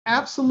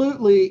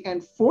Absolutely.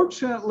 And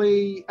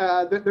fortunately,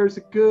 there's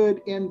a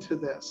good end to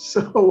this.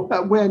 So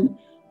when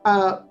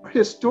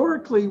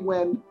historically,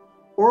 when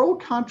oral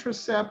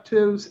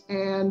contraceptives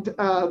and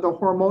the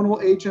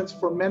hormonal agents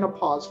for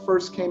menopause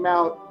first came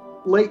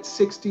out, late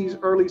 60s,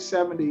 early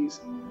 70s.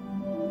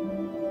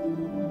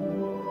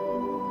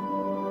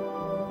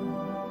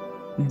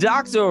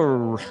 Dr.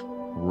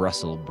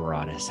 Russell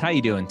Broaddus, how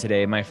you doing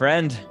today, my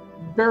friend?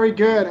 Very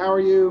good. How are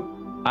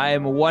you? I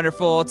am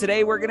wonderful.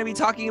 Today we're going to be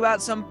talking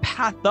about some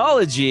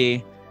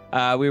pathology.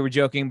 We were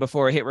joking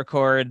before I hit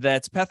record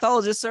that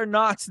pathologists are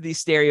not the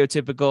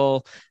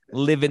stereotypical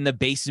live in the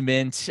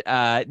basement,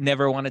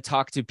 never want to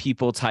talk to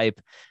people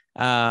type.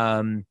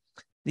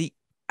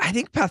 I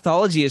think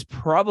pathology is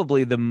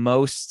probably the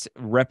most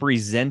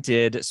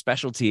represented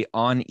specialty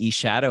on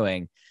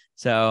eShadowing.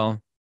 So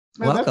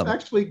Man, that's welcome.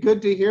 actually good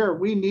to hear.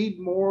 We need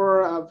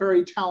more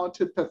very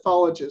talented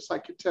pathologists. I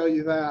can tell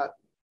you that.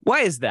 Why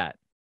is that?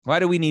 Why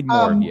do we need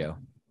more of Um, you?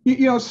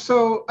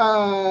 so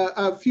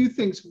a few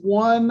things.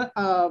 One,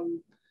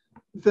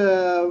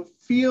 the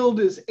field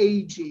is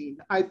aging.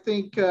 I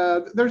think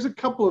there's a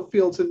couple of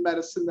fields in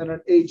medicine that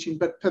are aging,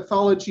 but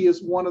pathology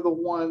is one of the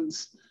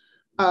ones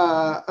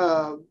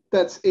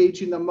that's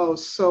aging the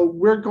most. So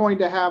we're going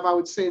to have, I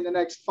would say, in the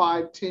next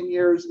 5, 10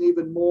 years and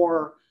even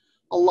more,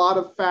 a lot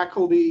of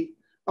faculty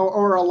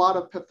or a lot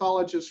of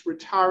pathologists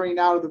retiring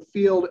out of the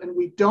field. And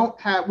we don't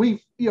have,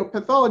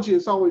 pathology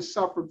has always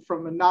suffered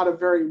from not a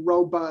very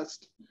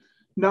robust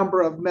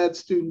number of med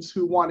students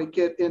who want to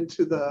get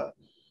into the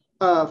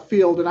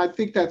field. And I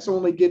think that's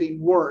only getting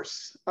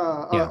worse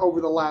Yeah. over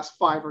the last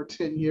 5 or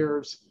 10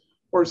 years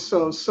or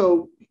so.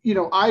 So,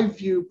 I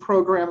view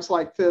programs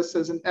like this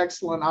as an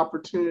excellent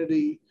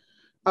opportunity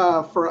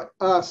for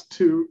us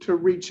to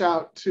reach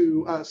out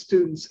to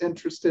students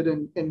interested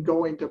in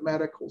going to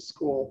medical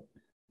school.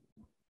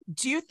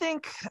 Do you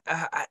think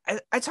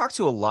I talk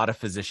to a lot of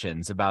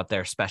physicians about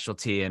their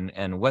specialty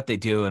and what they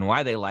do and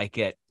why they like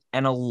it.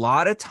 And a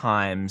lot of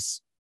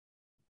times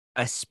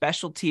a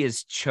specialty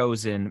is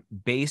chosen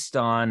based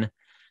on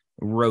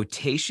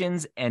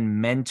rotations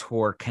and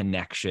mentor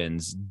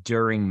connections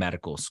during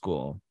medical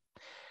school.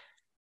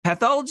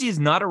 Pathology is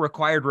not a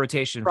required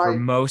rotation for Right,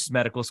 most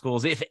medical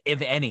schools, if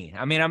any.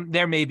 I mean,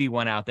 there may be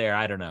one out there.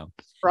 I don't know.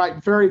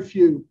 right. Very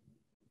few.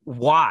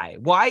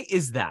 Why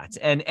is that,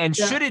 and Yeah.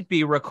 should it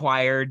be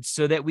required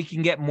so that we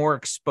can get more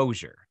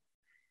exposure?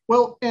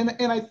 Well, and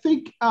I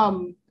think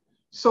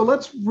so.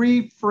 Let's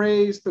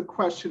rephrase the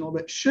question a little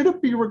bit. Should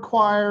it be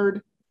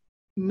required?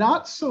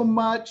 Not so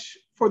much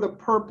for the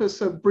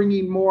purpose of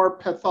bringing more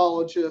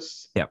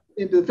pathologists Yep.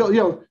 into the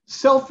field.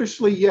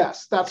 Selfishly,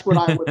 yes, that's what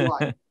I would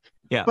like.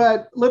 Yeah.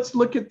 But let's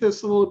look at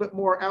this a little bit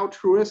more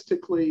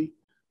altruistically.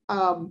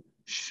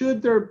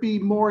 Should there be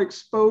more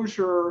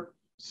exposure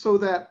so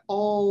that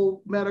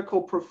all medical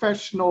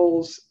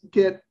professionals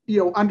get,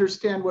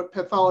 understand what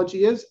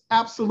pathology is?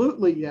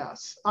 Absolutely,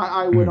 yes.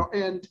 I would.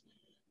 Mm. And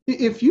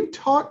if you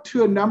talk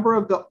to a number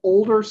of the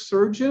older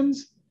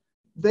surgeons,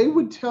 they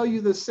would tell you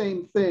the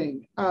same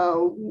thing.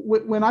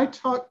 When I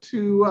talk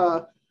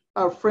to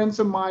friends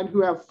of mine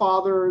who have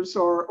fathers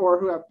or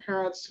who have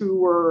parents who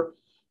were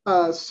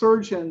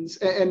surgeons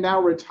and now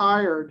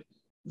retired,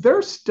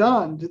 they're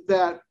stunned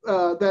that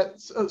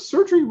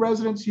surgery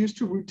residents used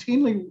to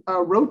routinely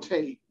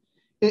rotate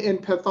in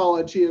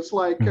pathology as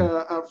like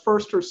Mm. a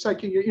first or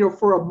second year,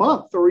 for a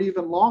month or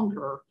even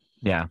longer.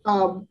 Yeah.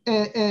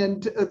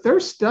 And they're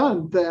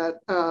stunned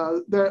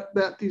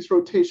that these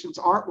rotations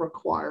aren't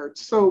required.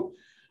 So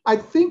I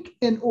think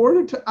in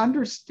order to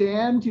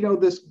understand,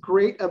 this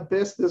great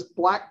abyss, this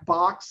black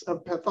box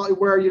of pathology,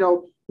 where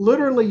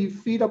literally you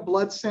feed a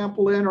blood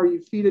sample in or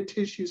you feed a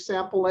tissue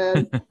sample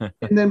in,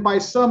 and then by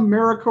some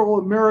miracle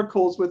of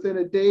miracles, within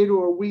a day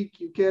to a week,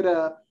 you get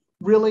a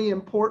really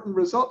important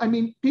result. I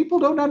mean, people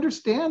don't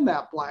understand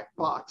that black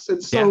box,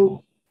 and Yeah.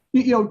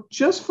 so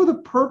just for the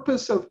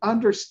purpose of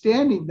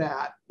understanding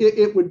that,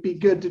 it would be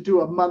good to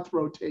do a month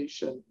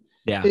rotation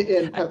Yeah.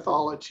 in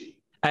pathology.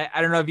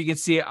 I don't know if you can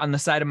see it on the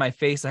side of my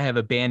face. I have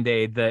a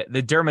Band-Aid.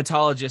 The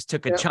dermatologist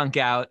took a Yeah. chunk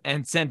out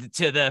and sent it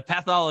to the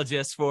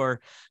pathologist for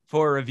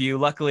review.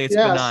 Luckily, it's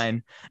Yes.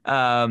 benign.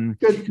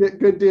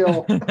 Good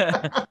deal.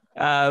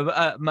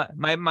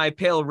 My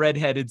pale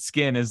redheaded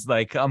skin is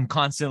like I'm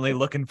constantly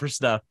looking for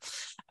stuff.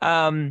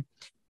 Um,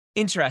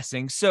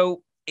 Interesting.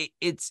 So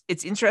it's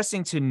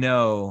interesting to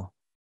know,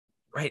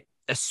 right?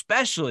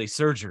 Especially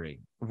surgery,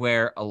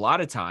 where a lot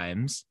of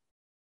times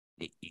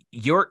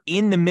you're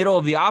in the middle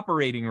of the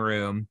operating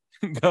room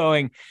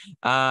going,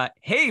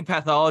 hey,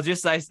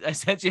 pathologist, I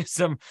sent you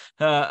some,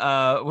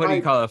 what do you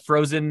Right. call it?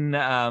 Frozen,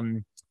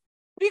 what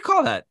do you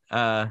call that?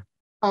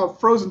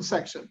 Frozen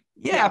section.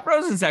 Yeah, Yeah.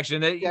 frozen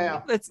section.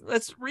 Yeah.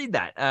 Let's read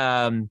that.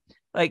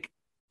 Like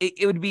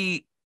it would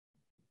be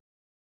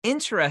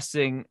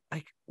interesting.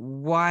 Like,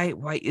 why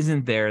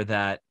isn't there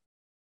that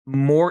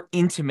more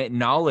intimate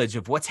knowledge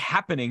of what's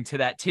happening to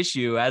that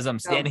tissue as I'm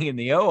Yeah. standing in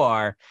the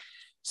OR?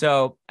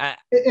 So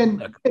and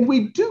look, and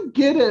we do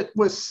get it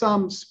with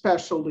some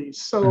specialties.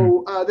 mm,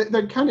 So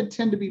they kind of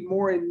tend to be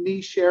more in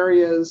niche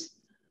areas.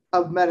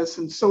 of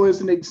medicine. So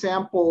as an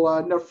example,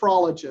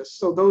 nephrologists.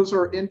 So those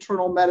are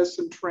internal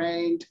medicine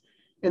trained,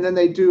 and then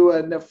they do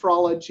a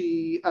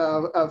nephrology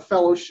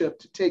fellowship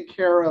to take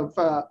care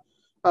of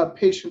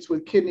patients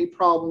with kidney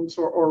problems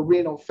or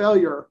renal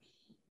failure.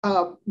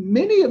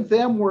 Many of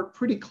them work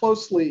pretty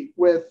closely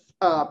with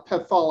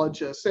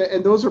pathologists,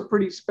 and those are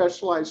pretty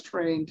specialized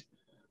trained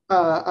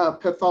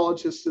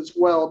pathologists as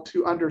well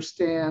to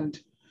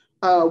understand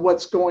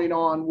what's going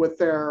on with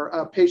their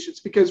patients,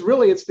 because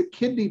really it's the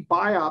kidney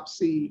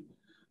biopsy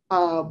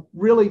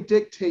really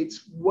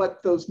dictates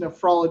what those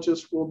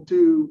nephrologists will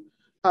do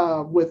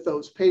with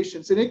those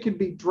patients. And it can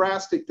be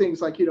drastic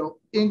things like,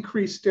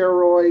 increase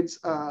steroids,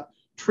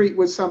 treat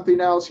with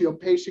something else,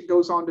 patient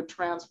goes on to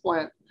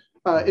transplant,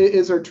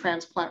 is there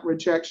transplant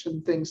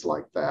rejection, things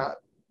like that.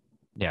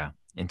 Yeah.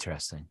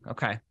 Interesting.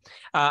 Okay.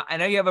 I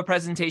know you have a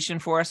presentation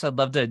for us. I'd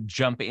love to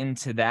jump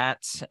into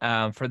that.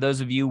 For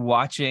those of you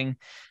watching,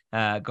 go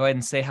ahead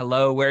and say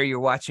hello, where you're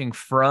watching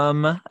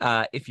from,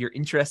 if you're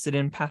interested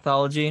in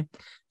pathology,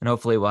 and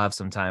hopefully we'll have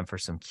some time for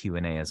some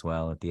Q&A as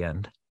well at the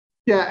end.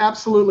 Yeah,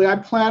 absolutely. I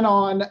plan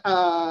on,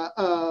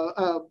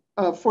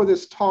 for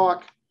this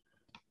talk,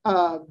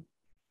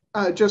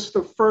 just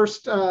the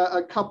first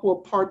a couple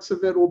of parts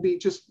of it will be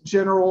just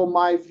general,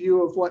 my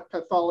view of what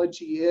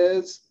pathology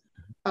is,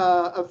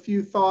 a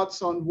few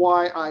thoughts on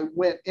why I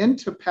went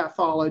into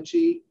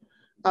pathology,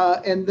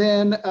 and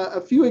then a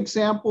few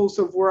examples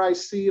of where I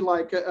see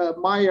like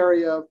my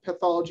area of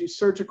pathology,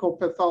 surgical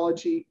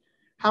pathology,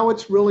 how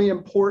it's really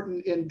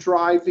important in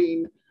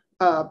driving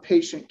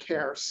patient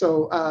care.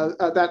 So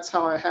that's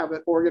how I have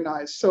it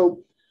organized.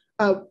 So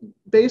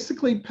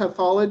basically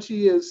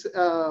pathology is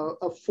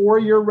a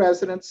 4-year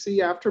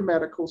residency after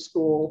medical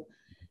school.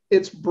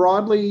 It's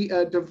broadly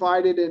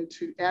divided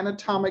into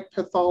anatomic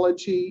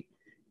pathology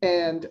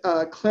and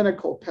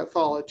clinical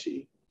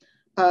pathology.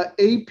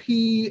 AP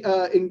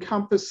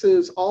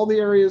encompasses all the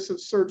areas of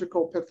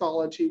surgical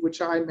pathology,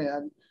 which I'm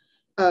in.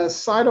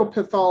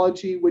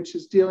 Cytopathology, which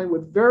is dealing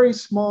with very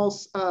small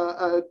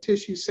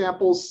tissue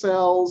samples,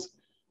 cells,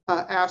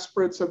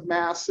 aspirates of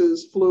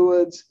masses,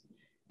 fluids,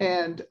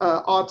 and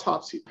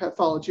autopsy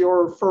pathology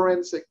or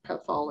forensic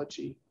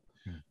pathology.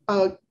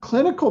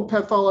 Clinical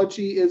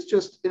pathology is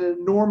just an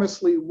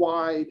enormously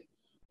wide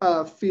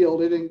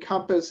field. It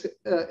encompasses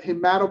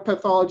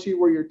hematopathology,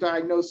 where you're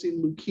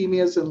diagnosing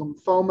leukemias and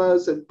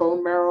lymphomas and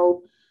bone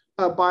marrow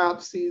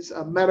biopsies,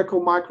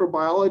 medical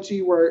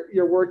microbiology, where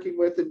you're working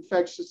with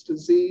infectious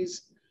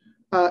disease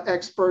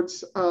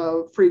experts,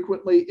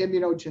 frequently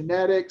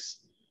immunogenetics,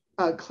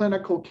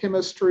 clinical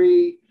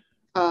chemistry,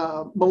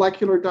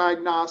 molecular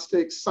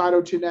diagnostics,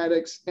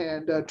 cytogenetics,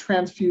 and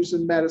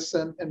transfusion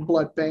medicine and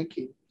blood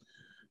banking.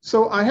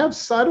 So I have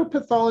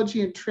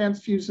cytopathology and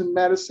transfusion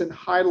medicine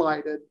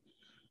highlighted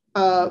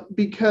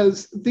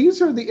because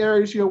these are the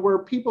areas, where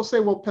people say,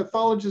 well,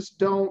 pathologists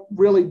don't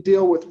really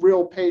deal with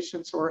real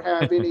patients or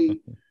have any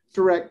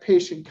direct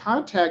patient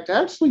contact.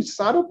 Actually,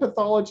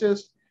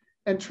 cytopathologists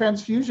and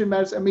transfusion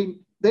medicine,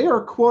 they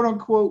are quote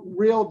unquote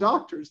real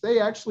doctors. They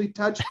actually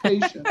touch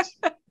patients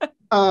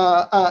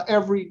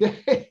every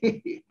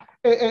day.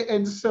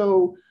 And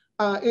so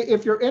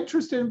if you're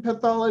interested in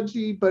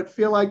pathology, but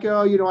feel like,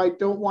 I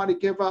don't want to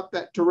give up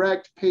that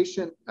direct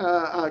patient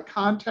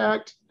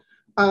contact,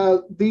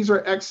 these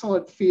are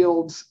excellent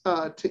fields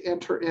to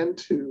enter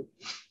into.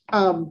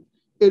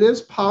 It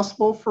is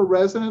possible for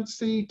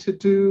residency to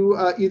do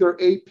either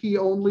AP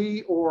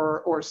only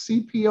or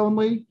CP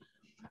only.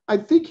 I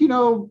think,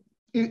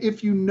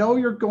 if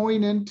you're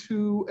going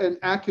into an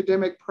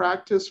academic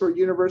practice or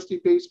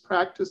university-based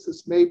practice,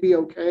 this may be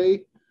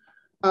okay.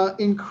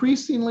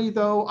 Increasingly,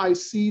 though, I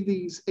see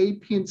these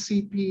AP and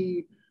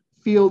CP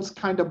fields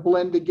kind of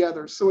blend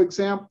together. So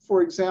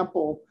for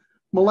example,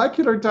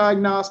 molecular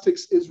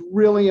diagnostics is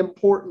really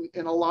important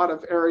in a lot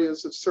of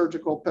areas of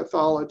surgical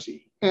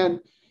pathology. And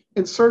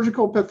in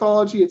surgical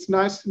pathology, it's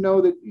nice to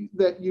know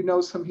that you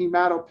know some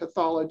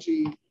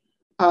hematopathology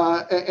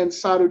and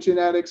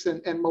cytogenetics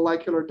and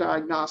molecular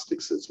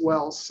diagnostics as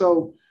well.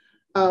 So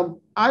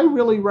I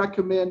really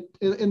recommend,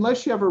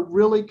 unless you have a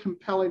really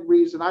compelling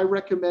reason, I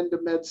recommend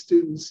to med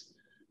students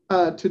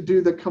to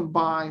do the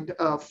combined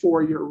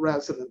 4-year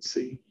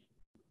residency.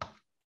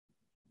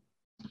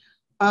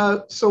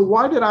 So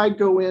why did I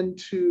go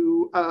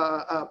into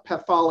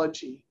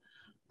pathology?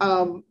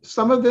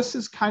 Some of this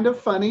is kind of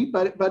funny,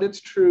 but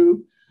it's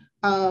true.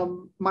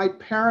 My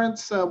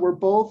parents were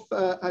both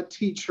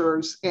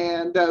teachers,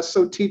 and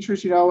so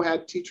teachers,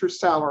 had teacher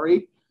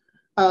salary.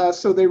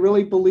 So they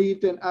really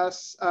believed in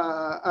us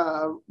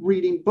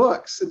reading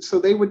books. And so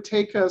they would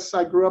take us,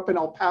 I grew up in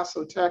El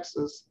Paso,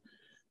 Texas.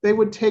 They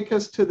would take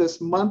us to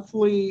this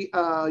monthly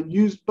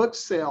used book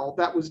sale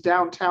that was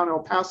downtown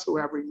El Paso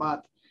every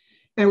month.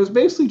 And it was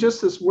basically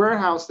just this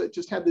warehouse that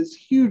just had this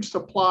huge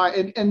supply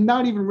and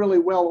not even really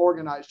well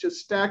organized, just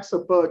stacks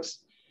of books,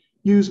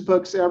 used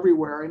books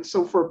everywhere. And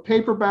so for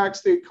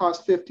paperbacks, they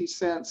cost 50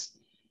 cents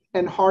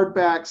and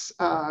hardbacks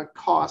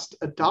cost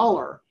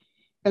 $1.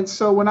 And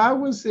so when I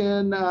was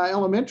in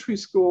elementary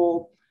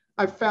school,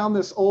 I found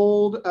this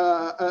old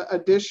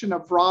edition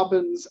of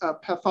Robin's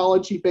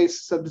Pathology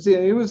Basis of Disease.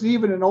 And it was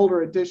even an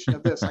older edition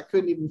of this. I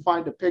couldn't even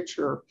find a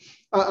picture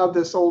of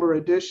this older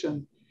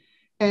edition.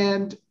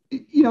 And,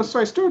 so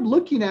I started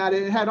looking at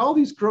it. It had all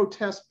these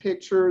grotesque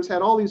pictures,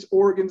 had all these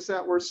organs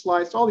that were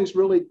sliced, all these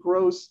really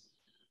gross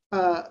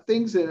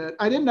things in it.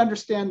 I didn't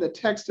understand the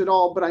text at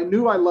all, but I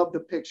knew I loved the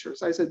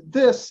pictures. I said,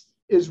 this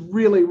is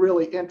really,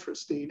 really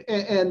interesting.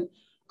 And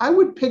I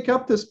would pick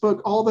up this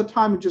book all the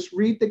time and just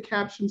read the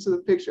captions of the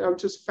picture. I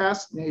was just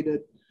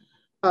fascinated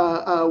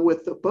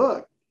with the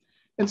book.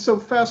 And so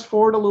fast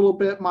forward a little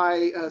bit,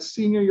 my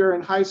senior year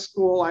in high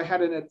school, I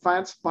had an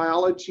advanced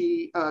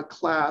biology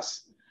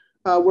class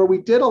where we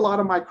did a lot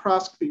of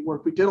microscopy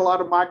work. We did a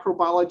lot of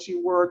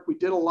microbiology work. We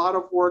did a lot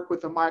of work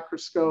with a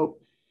microscope.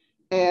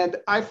 And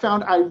I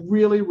found I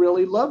really,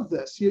 really loved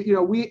this.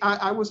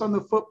 I was on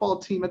the football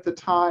team at the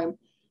time.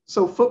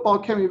 So football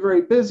kept me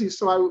very busy.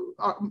 So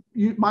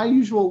my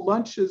usual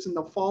lunches in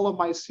the fall of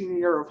my senior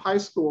year of high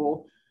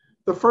school,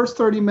 the first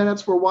 30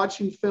 minutes were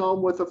watching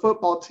film with the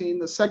football team.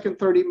 The second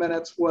 30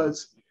 minutes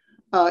was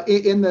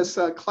in this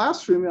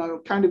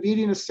classroom, kind of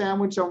eating a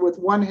sandwich with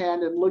one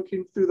hand and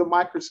looking through the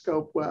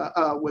microscope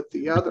with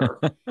the other.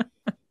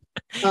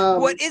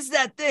 What is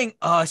that thing?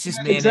 Oh, it's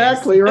just mayonnaise.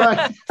 Exactly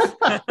right.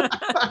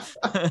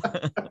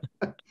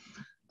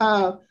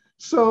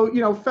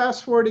 So,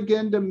 fast forward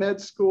again to med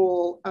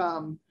school.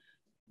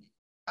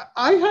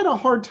 I had a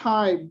hard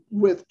time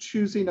with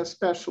choosing a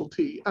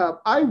specialty.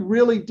 I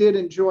really did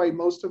enjoy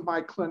most of my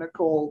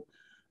clinical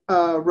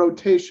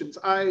rotations.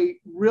 I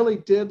really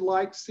did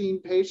like seeing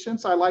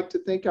patients. I like to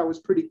think I was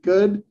pretty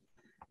good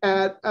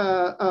at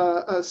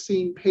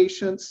seeing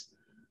patients.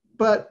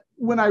 But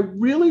when I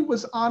really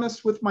was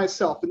honest with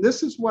myself, and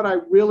this is what I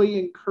really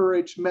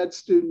encourage med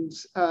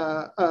students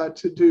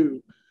to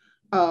do,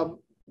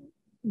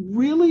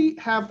 really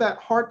have that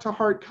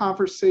heart-to-heart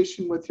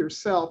conversation with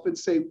yourself and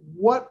say,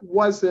 what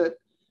was it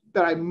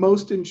that I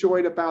most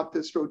enjoyed about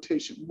this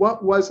rotation?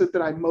 What was it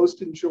that I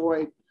most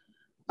enjoyed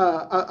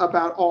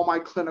about all my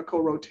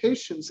clinical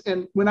rotations?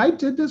 And when I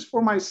did this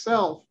for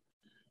myself,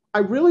 I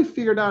really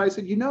figured out, I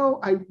said,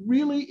 I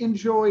really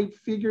enjoyed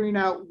figuring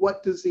out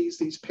what disease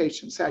these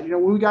patients had.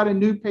 When we got a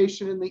new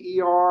patient in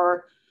the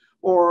ER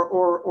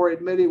or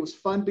admitted, it was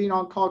fun being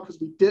on call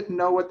because we didn't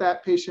know what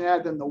that patient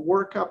had, then the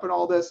workup and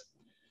all this.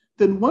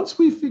 Then once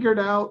we figured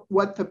out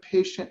what the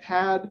patient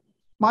had,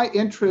 my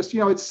interest,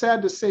 it's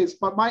sad to say this,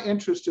 but my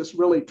interest just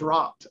really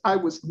dropped. I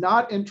was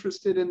not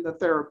interested in the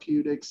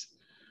therapeutics.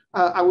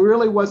 I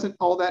really wasn't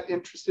all that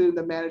interested in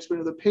the management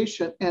of the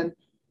patient. And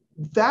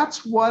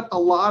that's what a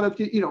lot of,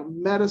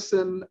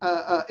 medicine,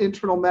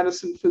 internal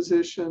medicine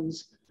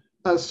physicians,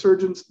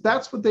 surgeons,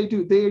 that's what they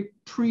do. They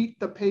treat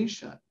the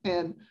patient.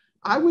 And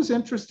I was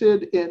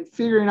interested in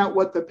figuring out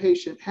what the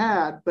patient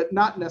had, but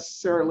not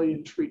necessarily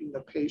in treating the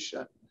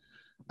patient.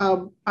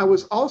 I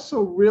was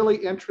also really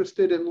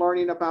interested in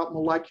learning about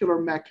molecular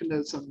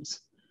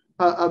mechanisms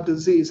of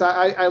disease.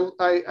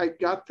 I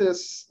got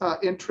this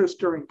interest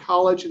during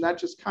college, and that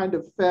just kind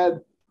of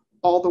fed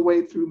all the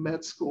way through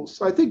med school.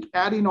 So I think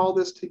adding all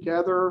this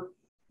together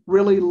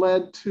really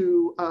led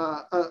to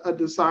a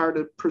desire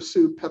to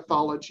pursue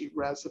pathology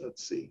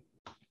residency.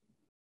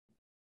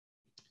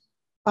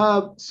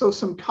 So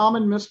some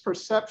common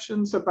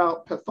misperceptions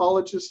about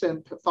pathologists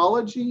and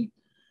pathology.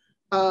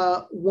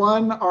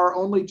 One, our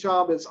only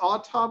job is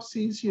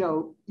autopsies.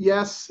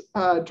 Yes,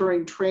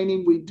 during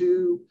training we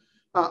do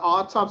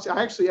autopsy.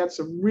 I actually had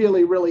some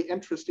really, really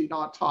interesting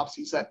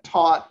autopsies that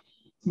taught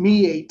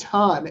me a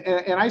ton,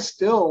 and I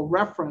still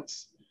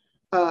reference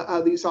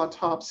these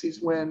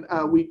autopsies when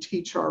we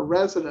teach our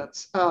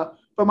residents.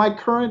 But my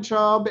current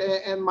job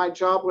and my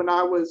job when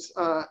I was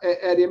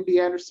at MD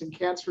Anderson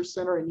Cancer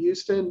Center in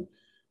Houston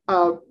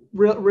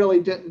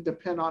really didn't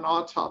depend on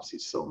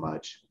autopsies so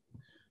much.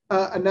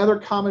 Another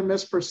common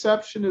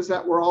misperception is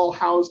that we're all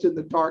housed in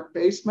the dark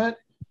basement.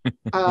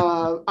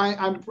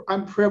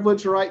 I'm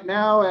privileged right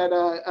now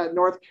at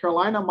North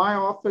Carolina. My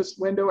office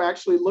window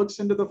actually looks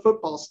into the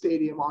football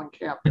stadium on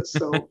campus,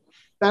 so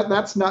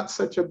that's not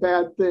such a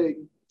bad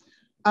thing.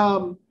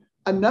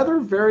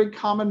 Another very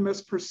common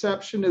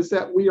misperception is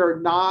that we are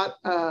not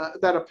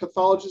that a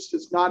pathologist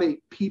is not a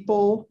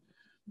people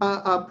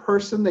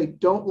person. They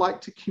don't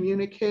like to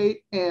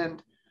communicate,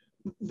 and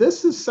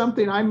this is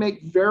something I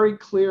make very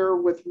clear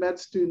with med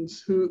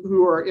students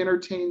who are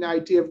entertaining the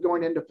idea of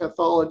going into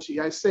pathology.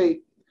 I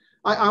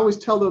always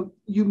tell them,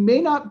 you may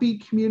not be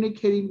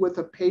communicating with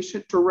a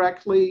patient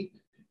directly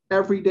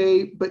every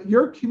day, but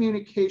your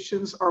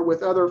communications are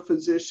with other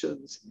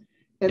physicians.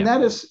 And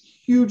that is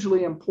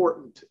hugely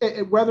important.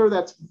 Whether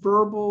that's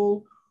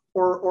verbal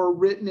or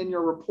written in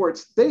your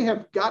reports, they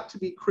have got to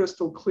be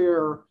crystal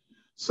clear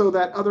so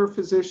that other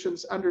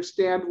physicians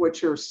understand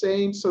what you're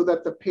saying so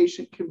that the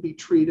patient can be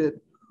treated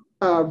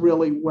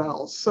really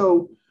well.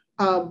 So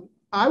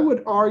I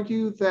would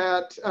argue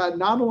that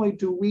not only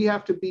do we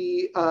have to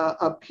be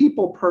a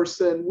people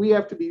person, we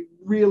have to be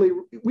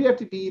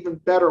even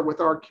better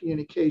with our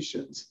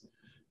communications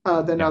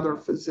than other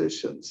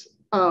physicians.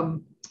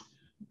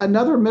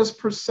 Another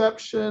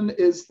misperception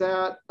is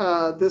that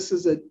this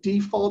is a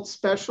default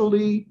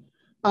specialty.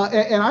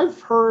 And I've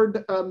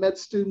heard med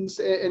students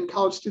and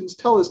college students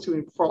tell this to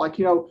me before, like,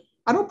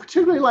 I don't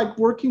particularly like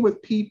working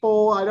with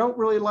people. I don't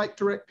really like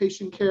direct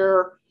patient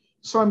care.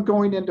 So I'm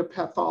going into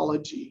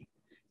pathology.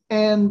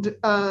 And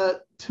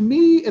to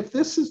me, if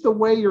this is the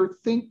way you're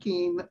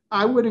thinking,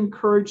 I would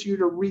encourage you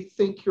to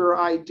rethink your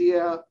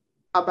idea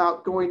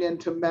about going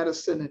into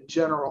medicine in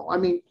general. I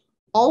mean,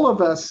 all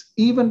of us,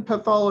 even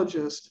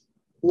pathologists,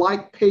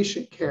 like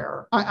patient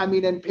care. I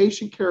mean, and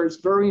patient care is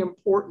very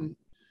important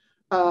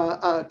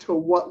to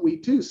what we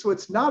do. So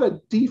it's not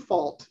a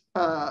default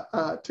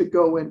to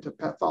go into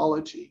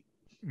pathology.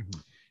 Mm-hmm.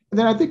 And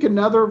then I think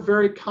another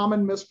very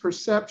common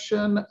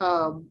misperception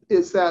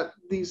is that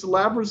these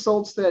lab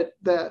results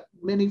that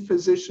many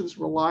physicians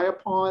rely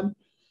upon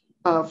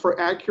for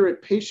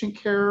accurate patient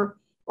care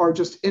are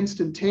just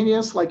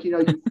instantaneous. Like,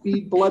 you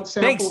feed blood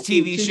samples. Thanks,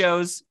 TV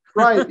shows.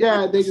 Right.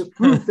 Yeah. They just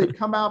poof, they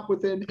come out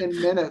within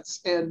minutes.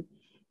 And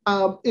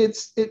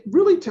it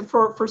really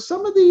for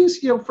some of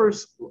these,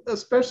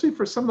 especially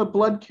for some of the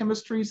blood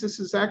chemistries, this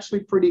is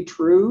actually pretty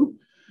true.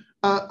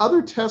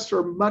 Other tests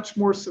are much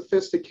more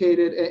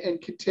sophisticated and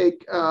can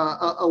take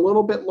a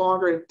little bit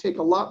longer and take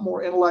a lot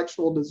more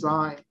intellectual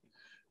design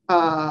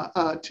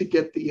to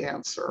get the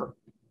answer.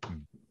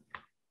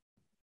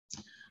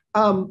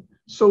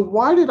 So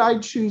why did I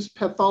choose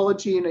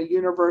pathology in a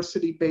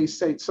university-based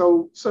setting?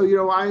 So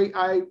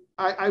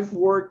I've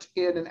worked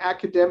in an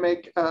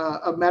academic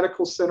a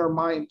medical center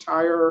my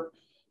entire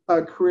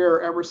career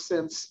ever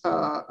since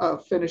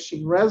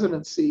finishing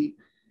residency.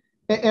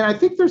 And I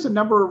think there's a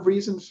number of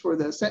reasons for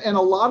this. And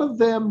a lot of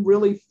them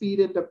really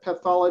feed into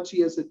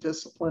pathology as a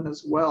discipline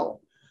as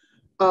well.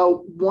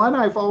 One,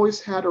 I've always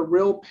had a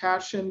real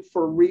passion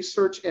for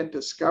research and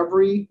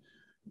discovery.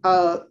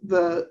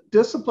 The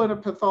discipline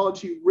of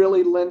pathology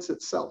really lends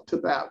itself to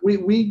that.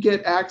 We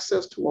get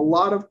access to a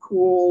lot of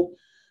cool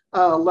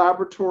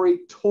laboratory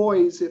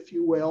toys, if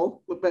you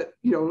will, but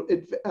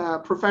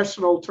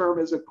professional term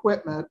is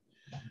equipment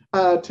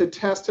to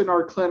test in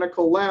our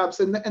clinical labs,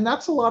 and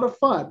that's a lot of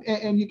fun.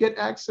 And you get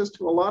access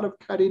to a lot of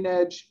cutting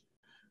edge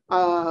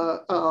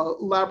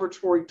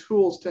laboratory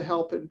tools to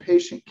help in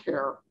patient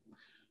care.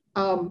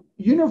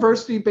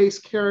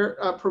 University-based care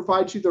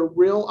provides you the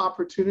real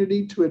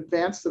opportunity to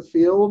advance the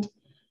field.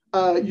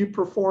 You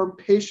perform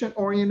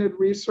patient-oriented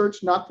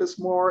research, not this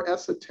more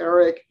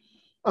esoteric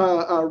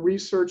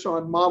research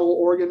on model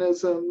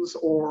organisms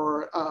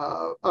or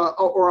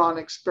on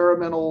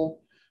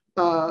experimental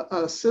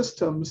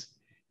systems.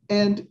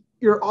 And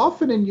you're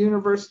often in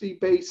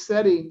university-based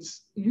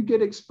settings, you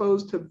get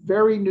exposed to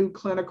very new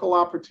clinical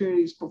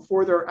opportunities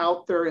before they're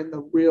out there in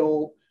the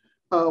real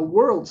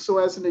world. So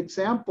as an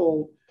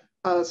example,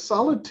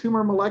 solid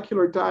tumor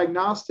molecular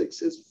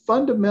diagnostics is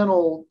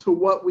fundamental to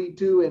what we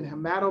do in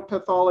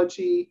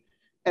hematopathology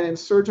and in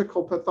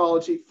surgical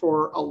pathology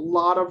for a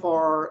lot of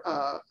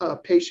our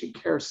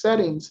patient care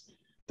settings.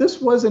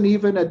 This wasn't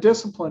even a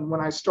discipline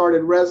when I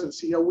started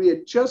residency. We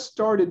had just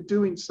started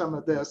doing some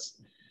of this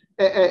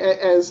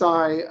as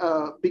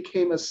I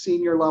became a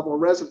senior level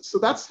resident. So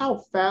that's how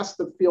fast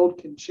the field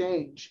can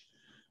change,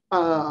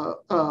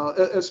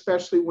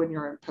 especially when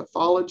you're in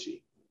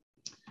pathology.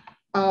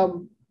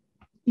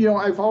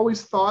 I've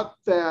always thought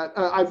that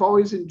I've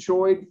always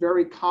enjoyed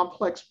very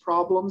complex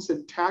problems,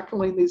 and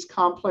tackling these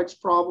complex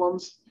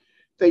problems,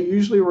 they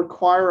usually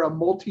require a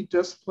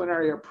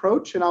multidisciplinary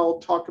approach. And I'll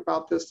talk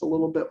about this a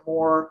little bit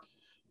more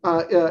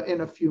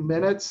in a few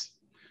minutes.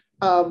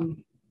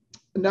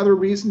 Another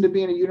reason to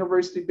be in a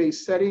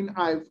university-based setting,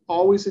 I've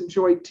always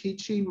enjoyed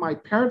teaching. My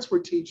parents were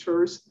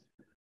teachers.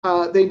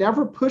 They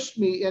never pushed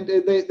me, and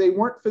they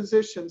weren't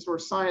physicians or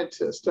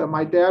scientists.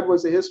 My dad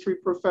was a history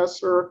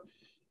professor,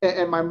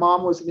 and my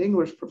mom was an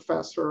English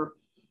professor.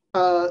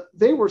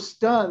 They were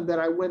stunned that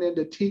I went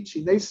into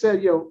teaching. They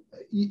said,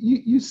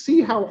 you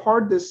see how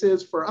hard this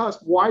is for us.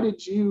 Why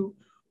did you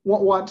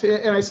want to?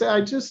 And I said,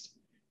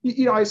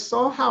 I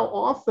saw how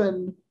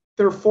often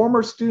their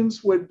former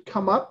students would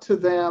come up to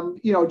them,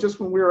 just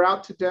when we were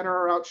out to dinner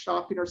or out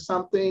shopping or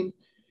something,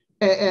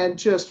 and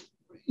just,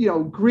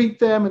 greet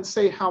them and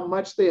say how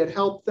much they had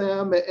helped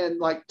them, and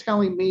like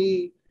telling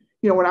me,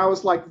 when I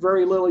was like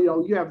very little,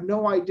 you have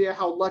no idea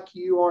how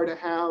lucky you are to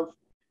have,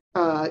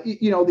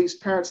 these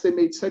parents. They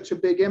made such a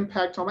big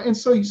impact on me. And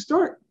so you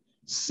start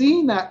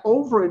seeing that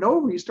over and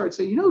over. You start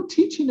saying,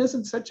 teaching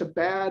isn't such a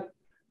bad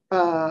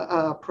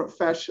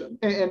profession.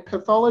 And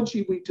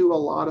pathology, we do a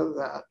lot of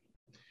that.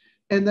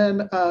 And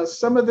then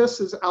some of this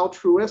is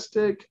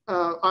altruistic.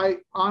 I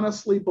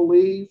honestly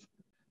believe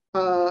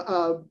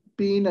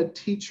being a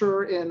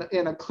teacher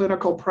in a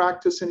clinical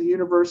practice in a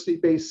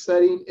university-based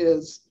setting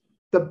is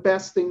the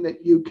best thing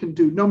that you can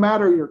do, no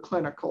matter your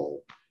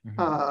clinical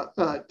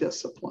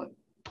discipline.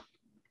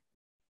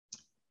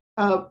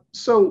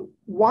 So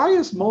why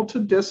is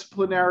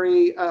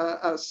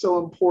multidisciplinary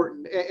so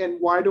important? And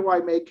why do I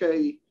make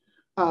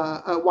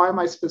why am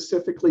I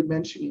specifically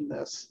mentioning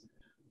this?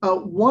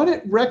 One,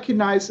 it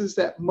recognizes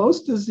that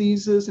most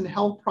diseases and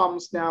health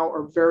problems now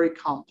are very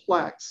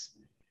complex.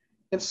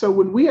 And so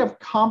when we have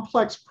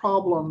complex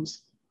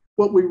problems,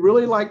 what we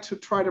really like to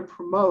try to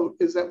promote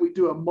is that we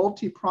do a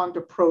multi-pronged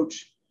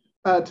approach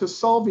to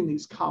solving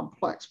these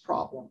complex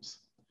problems.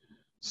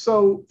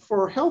 So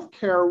for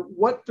healthcare,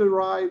 what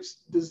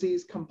derives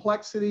disease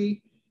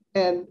complexity?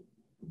 And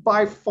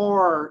by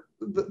far,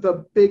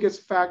 the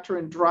biggest factor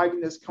in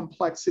driving this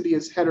complexity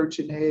is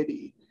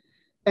heterogeneity.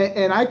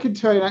 And I can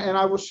tell you, and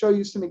I will show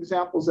you some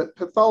examples, that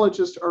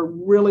pathologists are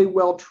really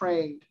well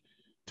trained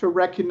to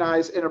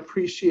recognize and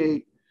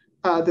appreciate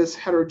this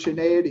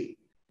heterogeneity.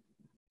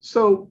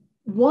 So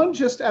one,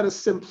 just at a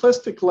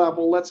simplistic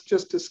level, let's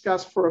just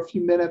discuss for a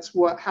few minutes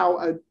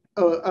how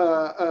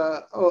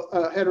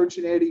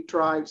heterogeneity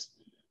drives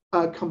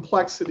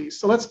complexity.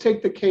 So let's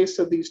take the case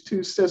of these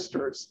two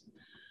sisters.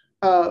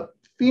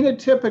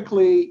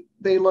 Phenotypically,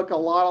 they look a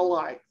lot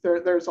alike.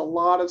 There's a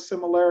lot of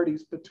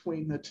similarities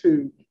between the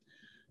two.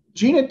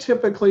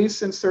 Genotypically,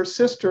 since they're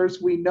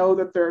sisters, we know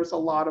that there's a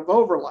lot of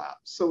overlap.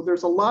 So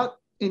there's a lot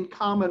in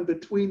common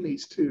between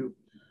these two.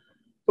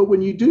 But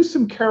when you do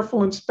some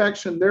careful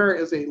inspection, there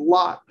is a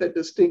lot that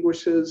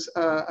distinguishes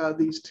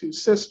these two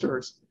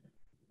sisters.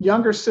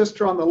 Younger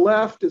sister on the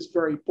left is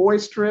very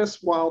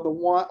boisterous, while the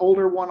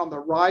older one on the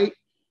right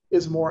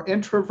is more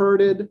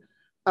introverted.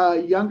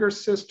 Younger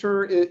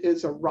sister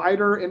is a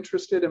writer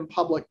interested in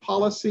public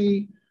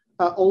policy.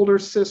 Older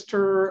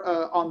sister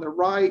on the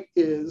right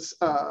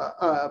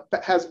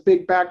has a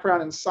big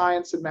background in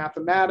science and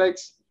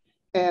mathematics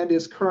and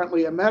is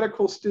currently a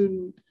medical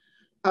student.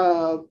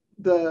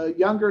 The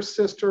younger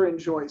sister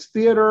enjoys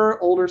theater.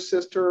 Older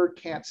sister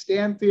can't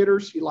stand theater.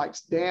 She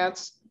likes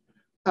dance.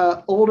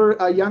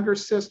 Younger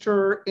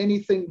sister,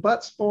 anything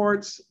but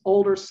sports.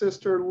 Older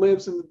sister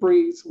lives and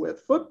breathes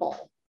with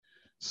football.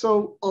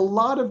 So a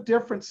lot of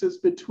differences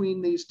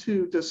between these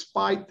two,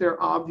 despite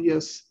their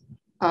obvious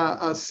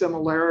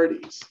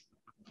similarities.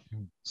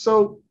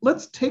 So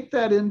let's take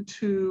that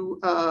into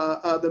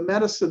the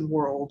medicine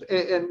world,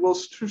 and we'll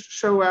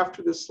show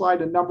after this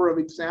slide a number of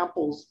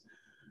examples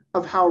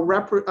of how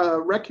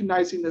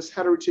recognizing this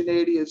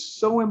heterogeneity is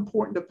so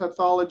important to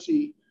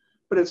pathology,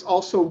 but it's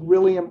also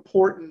really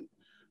important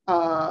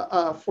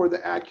for the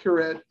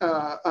accurate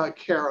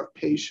care of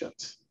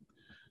patients.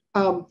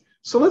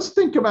 So let's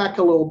think back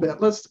a little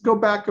bit. Let's go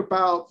back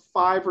about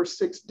 5 or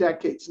 6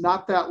 decades,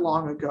 not that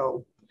long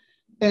ago.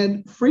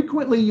 And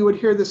frequently you would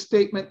hear the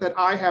statement that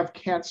I have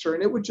cancer,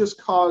 and it would just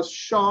cause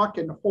shock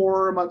and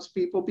horror amongst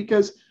people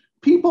because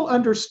people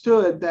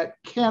understood that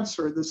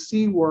cancer, the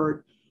C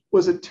word,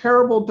 was a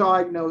terrible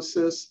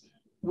diagnosis.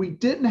 We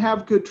didn't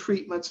have good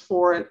treatments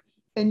for it.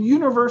 And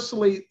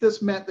universally,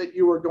 this meant that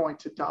you were going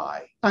to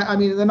die. I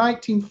mean, in the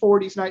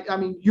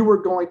 1940s, you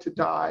were going to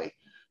die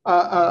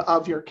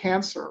of your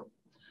cancer.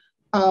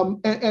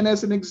 And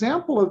as an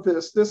example of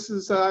this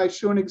is, I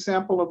show an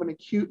example of an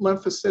acute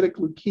lymphocytic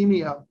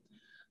leukemia.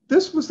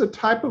 This was the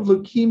type of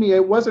leukemia,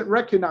 it wasn't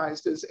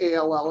recognized as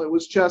ALL, it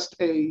was just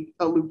a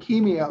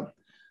leukemia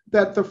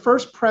that the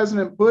first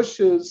President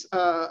Bush's,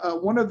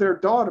 one of their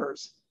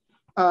daughters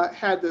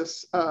had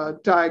this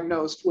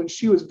diagnosed when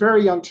she was a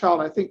very young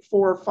child, I think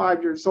 4 or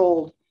 5 years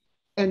old,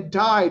 and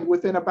died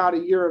within about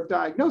a year of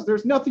diagnosis.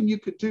 There's nothing you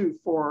could do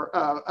for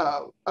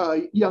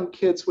young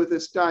kids with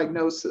this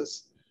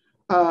diagnosis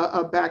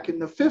back in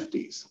the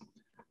 50s.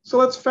 So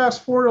let's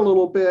fast forward a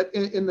little bit.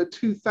 In the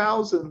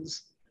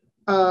 2000s,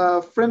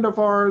 a friend of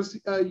ours,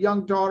 a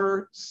young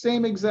daughter,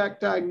 same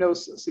exact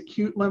diagnosis,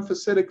 acute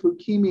lymphocytic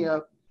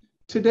leukemia.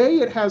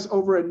 Today, it has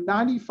over a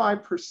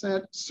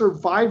 95%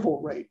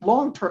 survival rate,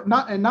 long-term,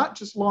 not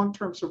just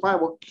long-term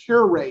survival,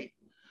 cure rate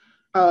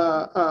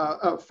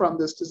from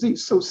this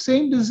disease. So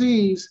same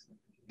disease,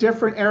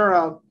 different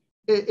era,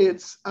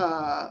 it's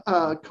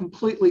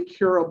completely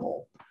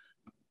curable.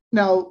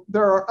 Now,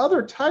 there are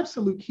other types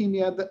of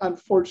leukemia that,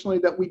 unfortunately,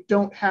 that we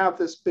don't have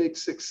this big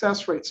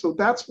success rate. So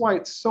that's why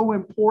it's so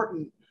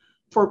important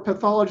for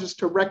pathologists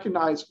to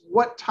recognize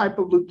what type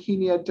of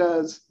leukemia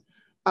does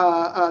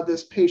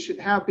this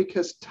patient have,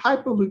 because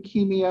type of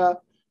leukemia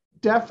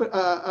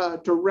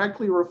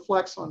directly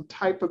reflects on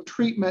type of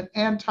treatment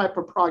and type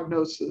of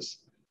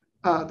prognosis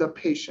the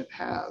patient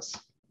has.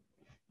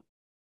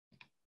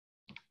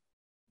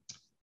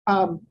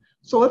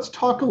 So let's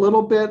talk a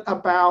little bit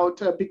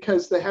about,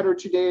 because the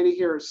heterogeneity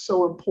here is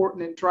so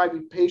important in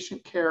driving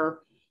patient care,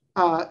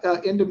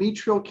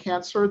 endometrial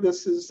cancer.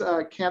 This is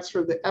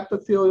cancer of the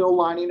epithelial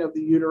lining of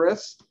the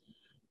uterus.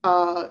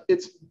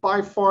 It's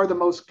by far the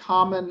most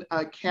common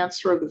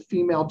cancer of the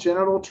female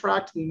genital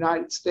tract in the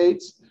United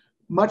States,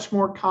 much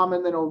more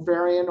common than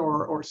ovarian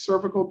or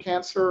cervical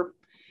cancer.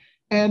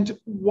 And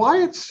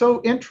why it's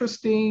so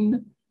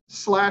interesting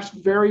 /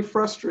 very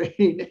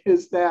frustrating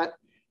is that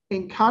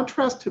in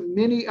contrast to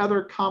many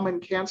other common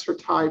cancer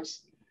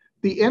types,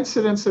 the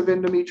incidence of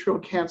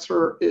endometrial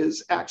cancer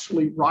is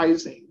actually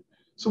rising.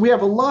 So we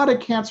have a lot of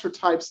cancer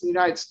types in the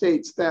United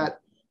States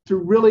that through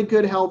really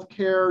good health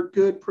care,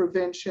 good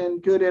prevention,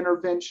 good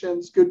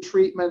interventions, good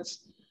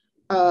treatments,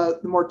 the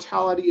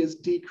mortality is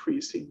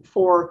decreasing.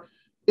 For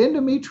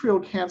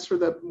endometrial cancer,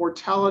 the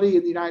mortality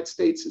in the United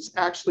States has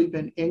actually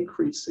been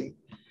increasing.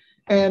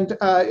 And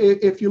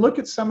if you look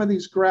at some of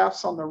these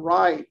graphs on the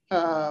right,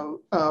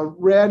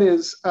 red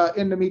is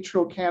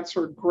endometrial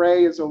cancer,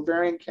 gray is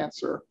ovarian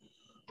cancer.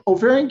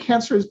 Ovarian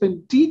cancer has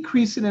been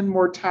decreasing in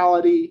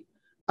mortality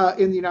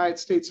in the United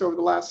States over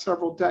the last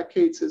several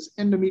decades as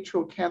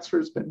endometrial cancer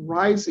has been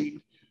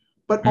rising.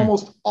 But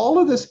almost all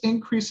of this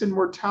increase in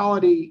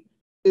mortality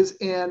is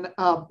in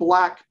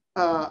Black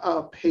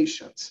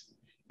patients.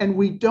 And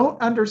we don't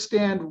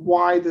understand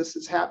why this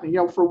is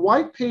happening. For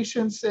white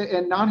patients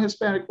and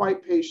non-Hispanic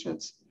white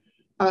patients,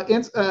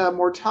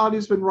 mortality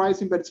has been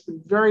rising, but it's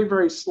been very,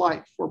 very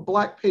slight. For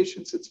Black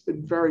patients, it's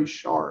been very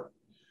sharp.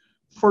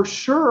 For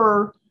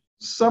sure,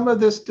 some of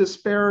this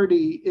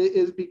disparity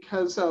is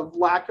because of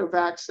lack of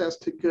access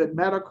to good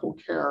medical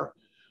care,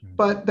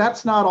 but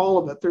that's not all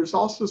of it. There's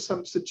also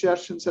some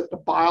suggestions that the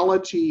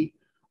biology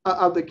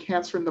of the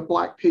cancer in the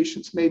Black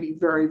patients may be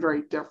very,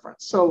 very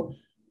different. So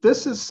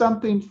this is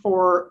something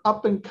for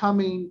up and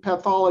coming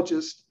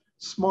pathologists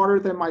smarter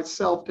than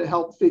myself to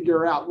help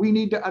figure out. We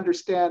need to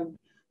understand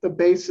the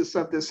basis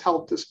of this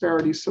health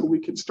disparity so we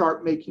can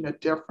start making a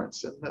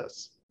difference in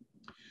this.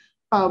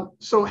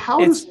 So how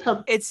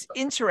it's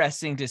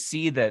interesting to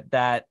see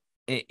that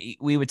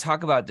we would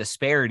talk about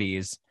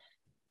disparities,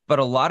 but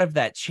a lot of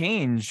that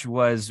change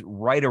was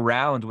right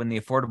around when the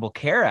Affordable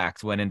Care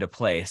Act went into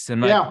place,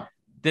 and the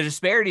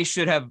disparity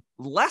should have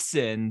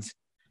lessened.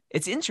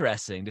 It's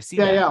interesting to see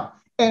that. Yeah.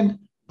 And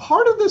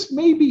part of this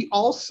may be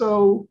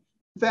also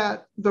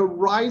that the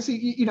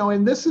rising,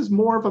 and this is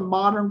more of a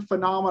modern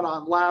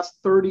phenomenon, last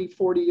 30,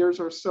 40 years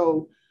or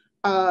so,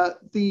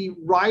 the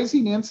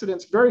rising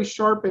incidence, very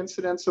sharp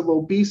incidence of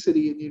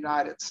obesity in the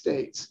United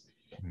States.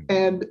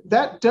 And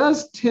that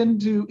does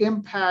tend to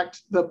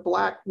impact the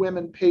Black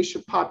women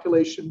patient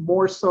population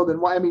more so than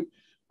why.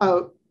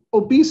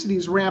 Obesity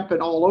is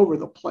rampant all over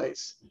the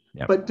place,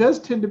 but does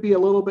tend to be a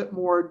little bit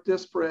more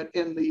disparate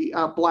in the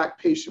Black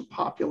patient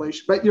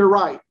population. But you're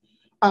right.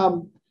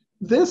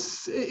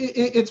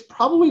 It's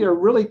probably a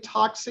really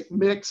toxic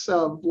mix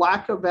of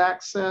lack of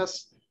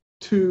access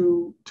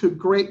to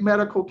great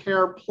medical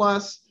care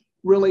plus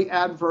really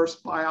adverse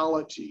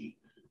biology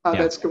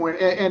that's going,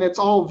 and it's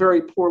all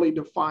very poorly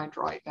defined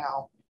right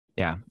now.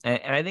 Yeah,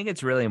 and I think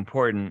it's really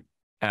important.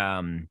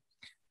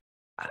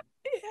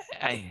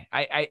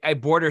 I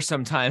border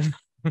sometimes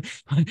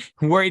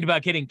worried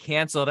about getting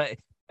canceled.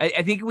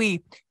 I think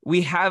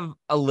we have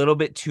a little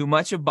bit too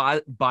much of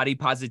body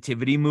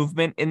positivity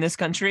movement in this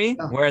country,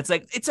 where it's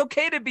like it's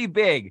okay to be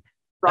big,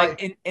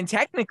 right? Like, and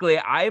technically,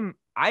 I'm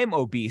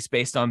obese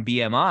based on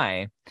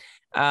BMI.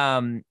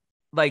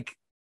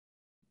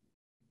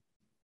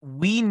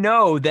 We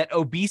know that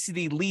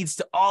obesity leads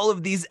to all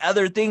of these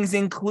other things,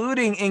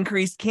 including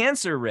increased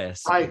cancer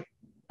risk. Right.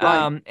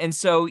 And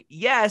so,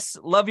 yes,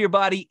 love your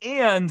body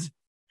and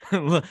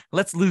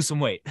let's lose some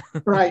weight.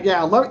 Right.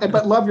 Yeah.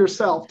 But love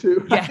yourself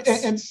too.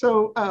 Yes. And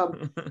so,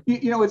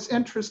 it's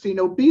interesting.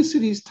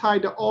 Obesity is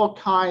tied to all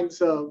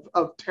kinds of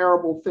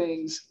terrible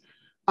things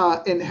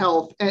in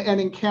health, and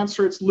in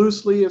cancer, it's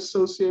loosely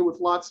associated with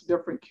lots of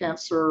different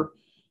cancer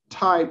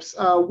types.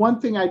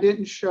 One thing I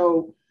didn't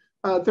show,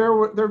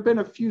 there have been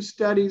a few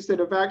studies that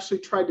have actually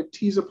tried to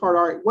tease apart,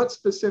 all right, what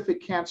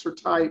specific cancer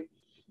type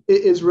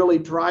is really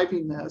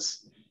driving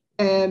this?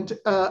 And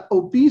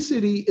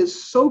obesity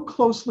is so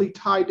closely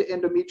tied to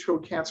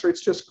endometrial cancer,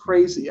 it's just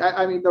crazy.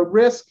 I mean, the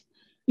risk,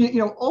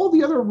 all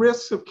the other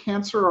risks of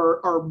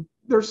cancer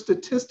they're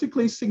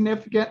statistically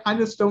significant. I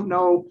just don't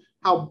know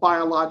how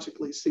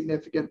biologically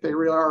significant they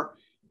really are.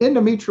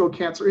 Endometrial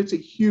cancer, it's a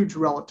huge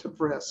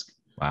relative risk.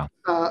 Wow.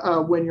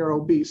 When you're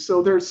obese.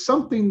 So there's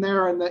something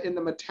there in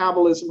the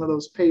metabolism of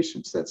those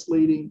patients that's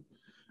leading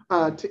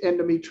to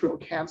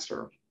endometrial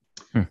cancer.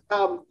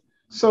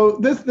 So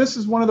this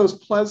is one of those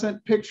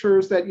pleasant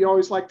pictures that you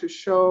always like to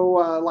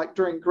show, like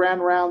during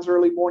grand rounds,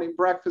 early morning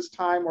breakfast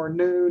time or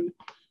noon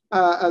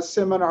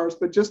seminars,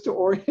 but just to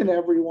orient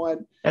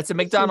everyone. That's a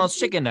McDonald's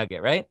chicken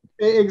nugget, right?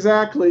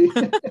 Exactly.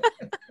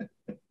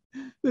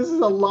 This is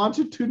a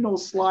longitudinal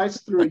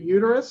slice through a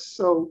uterus.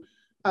 So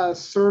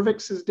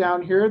cervix is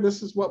down here.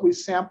 This is what we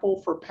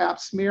sample for Pap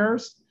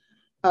smears.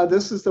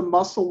 This is the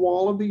muscle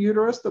wall of the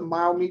uterus, the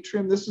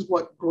myometrium. This is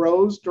what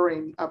grows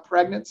during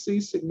pregnancy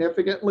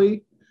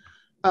significantly.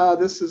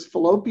 This is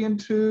fallopian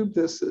tube.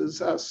 This is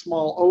a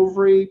small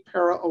ovary,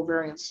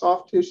 para-ovarian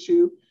soft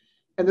tissue.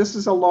 And this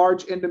is a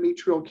large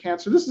endometrial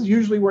cancer. This is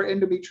usually where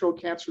endometrial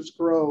cancers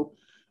grow,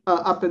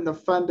 up in the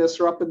fundus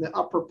or up in the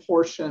upper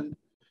portion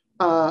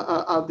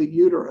of the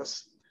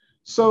uterus.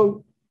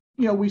 So,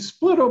 we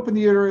split open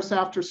the uterus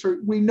after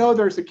surgery. We know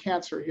there's a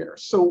cancer here.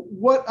 So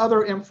what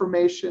other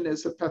information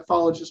is a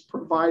pathologist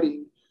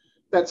providing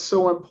that's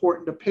so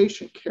important to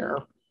patient care?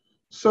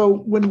 So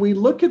when we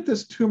look at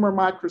this tumor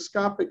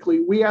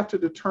microscopically, we have to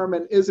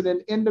determine, is it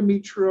an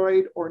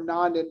endometrioid or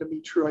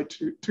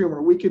non-endometrioid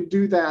tumor? We can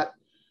do that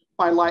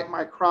by light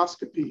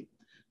microscopy.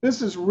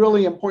 This is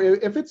really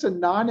important. If it's a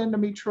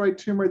non-endometrioid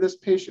tumor, this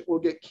patient will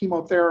get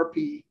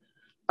chemotherapy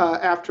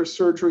after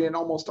surgery in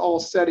almost all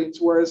settings,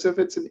 whereas if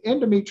it's an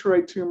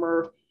endometrioid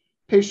tumor,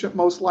 patient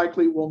most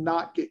likely will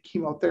not get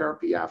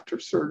chemotherapy after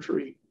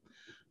surgery.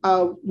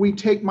 We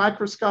take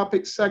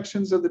microscopic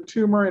sections of the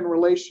tumor in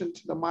relation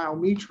to the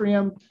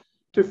myometrium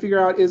to figure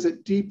out, is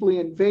it deeply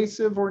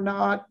invasive or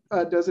not?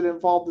 Does it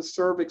involve the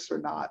cervix or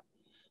not?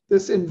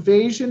 This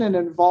invasion and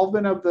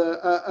involvement of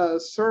the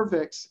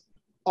cervix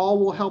all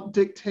will help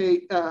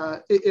dictate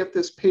if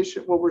this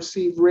patient will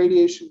receive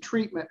radiation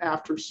treatment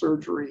after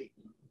surgery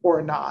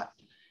or not.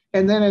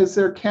 And then is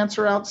there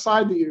cancer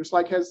outside the uterus,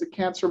 like has the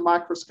cancer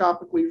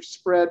microscopically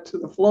spread to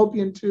the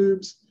fallopian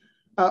tubes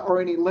or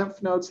any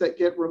lymph nodes that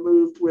get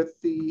removed with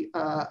the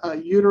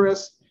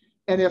uterus?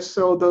 And if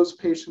so, those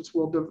patients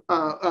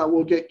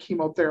will get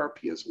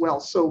chemotherapy as well.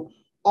 So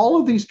all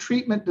of these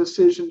treatment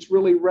decisions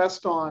really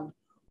rest on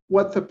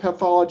what the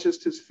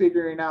pathologist is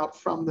figuring out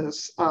from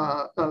this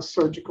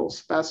surgical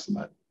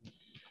specimen.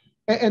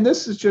 And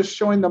this is just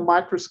showing the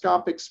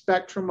microscopic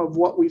spectrum of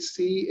what we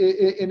see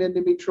in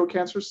endometrial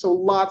cancer. So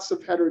lots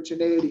of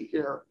heterogeneity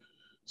here.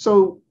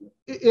 So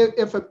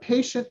if a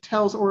patient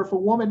tells, or if a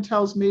woman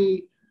tells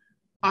me,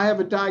 I have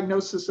a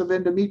diagnosis of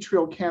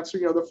endometrial cancer,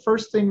 the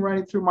first thing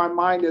running through my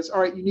mind is,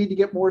 all right, you need to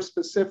get more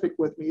specific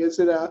with me. Is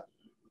it a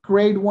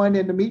grade 1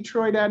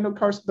 endometrioid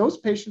adenocarcinoma? Those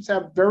patients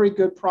have very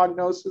good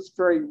prognosis,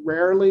 very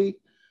rarely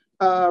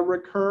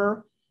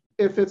recur.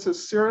 If it's a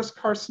serous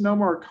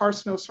carcinoma or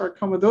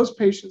carcinosarcoma, those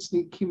patients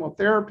need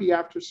chemotherapy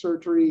after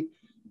surgery.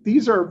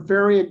 These are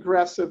very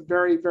aggressive,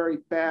 very, very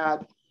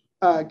bad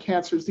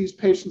cancers. These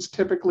patients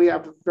typically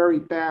have very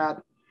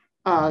bad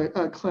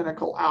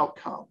clinical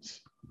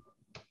outcomes.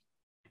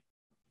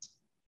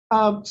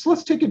 So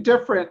let's take a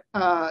different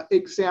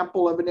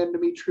example of an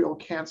endometrial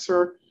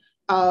cancer.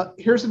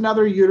 Here's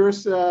another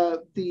uterus.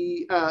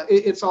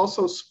 It's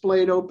also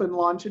splayed open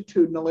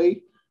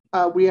longitudinally.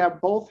 We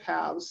have both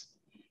halves.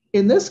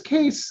 In this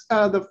case,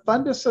 the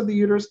fundus of the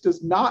uterus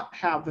does not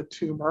have a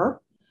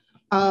tumor.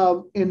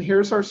 And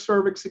here's our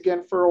cervix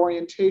again for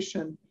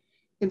orientation.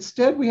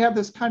 Instead, we have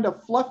this kind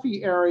of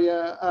fluffy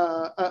area,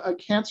 a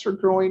cancer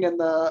growing in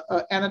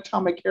the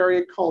anatomic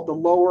area called the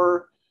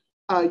lower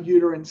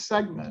uterine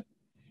segment.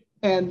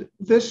 And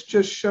this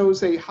just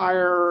shows a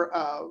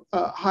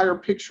higher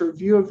picture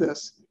view of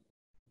this.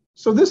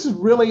 So this is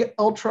really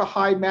ultra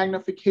high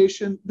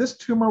magnification. This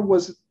tumor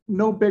was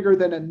no bigger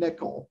than a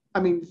nickel.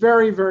 I mean,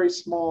 very, very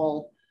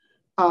small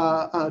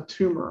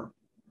tumor.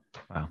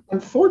 Wow.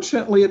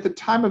 Unfortunately, at the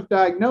time of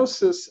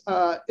diagnosis,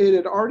 it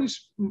had already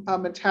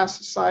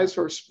metastasized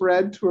or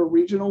spread to a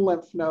regional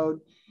lymph node,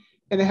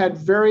 and it had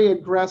very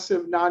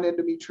aggressive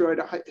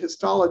non-endometrioid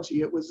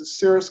histology. It was a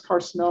serous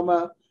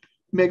carcinoma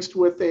mixed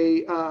with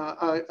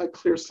a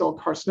clear cell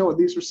carcinoma.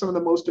 These are some of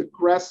the most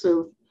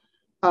aggressive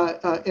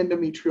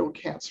endometrial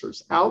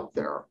cancers out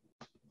there.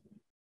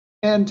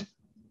 And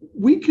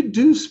we could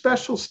do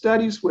special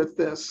studies with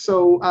this.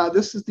 So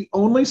this is the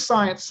only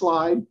science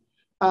slide,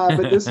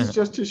 but this is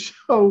just to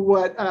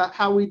show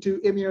how we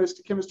do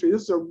immunohistochemistry.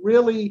 This is a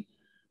really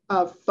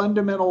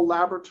fundamental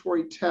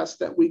laboratory test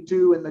that we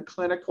do in the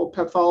clinical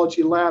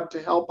pathology lab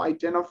to help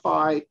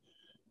identify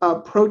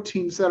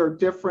proteins that are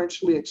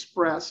differentially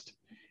expressed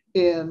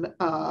in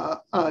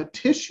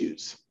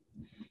tissues.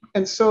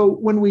 And so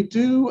when we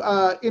do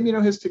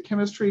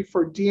immunohistochemistry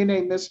for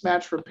DNA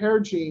mismatch repair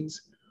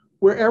genes,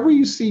 wherever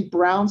you see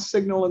brown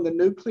signal in the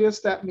nucleus,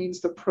 that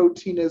means the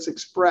protein is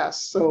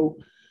expressed. So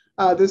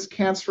this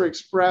cancer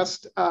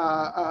expressed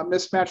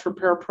mismatch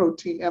repair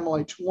protein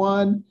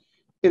MLH1.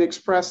 It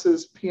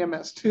expresses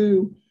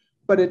PMS2,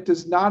 but it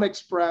does not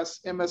express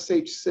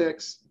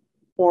MSH6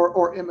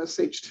 or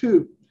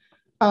MSH2.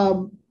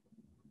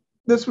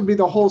 This would be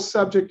the whole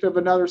subject of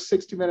another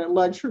 60-minute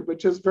lecture, but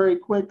just very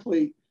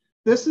quickly,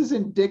 this is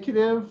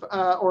indicative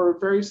or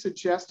very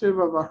suggestive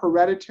of a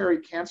hereditary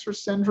cancer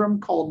syndrome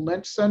called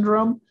Lynch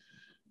syndrome.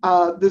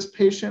 This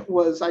patient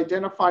was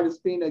identified as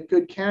being a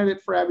good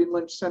candidate for having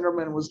Lynch syndrome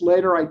and was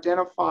later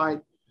identified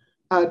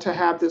to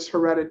have this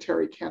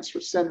hereditary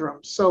cancer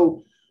syndrome.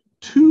 So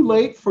too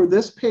late for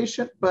this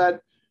patient,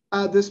 but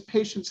this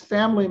patient's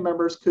family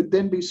members could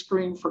then be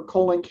screened for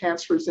colon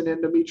cancers and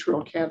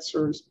endometrial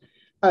cancers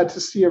to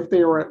see if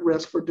they were at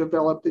risk for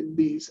developing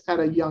these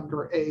at a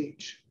younger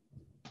age.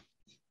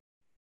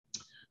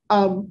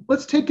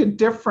 Let's take a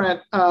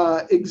different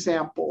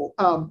example.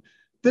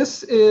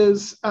 This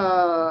is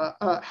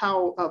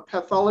how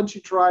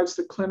pathology drives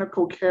the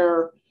clinical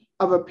care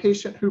of a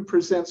patient who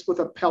presents with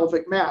a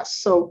pelvic mass.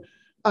 So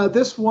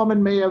this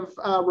woman may have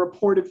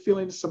reported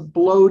feeling some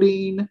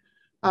bloating,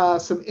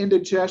 some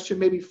indigestion,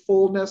 maybe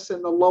fullness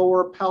in the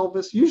lower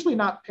pelvis, usually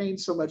not pain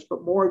so much,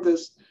 but more of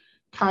this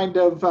kind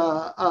of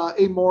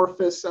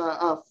amorphous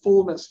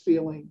fullness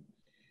feeling.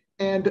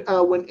 And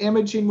when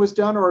imaging was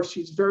done, or if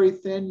she's very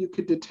thin, you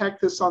could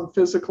detect this on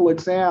physical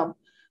exam.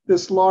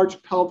 This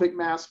large pelvic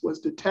mass was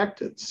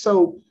detected.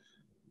 So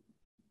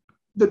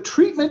the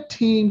treatment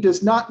team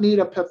does not need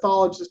a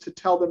pathologist to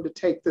tell them to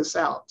take this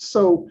out.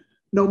 So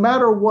no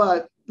matter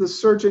what, the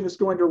surgeon is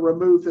going to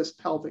remove this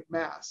pelvic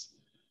mass.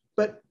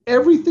 But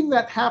everything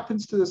that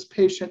happens to this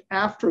patient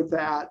after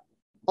that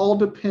all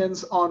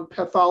depends on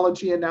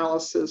pathology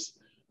analysis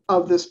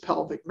of this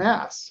pelvic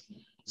mass.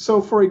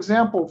 So for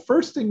example,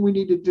 first thing we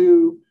need to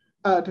do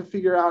to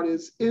figure out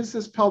is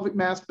this pelvic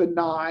mass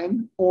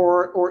benign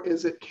or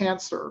is it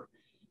cancer?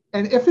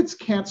 And if it's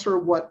cancer,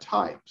 what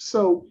type?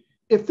 So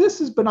if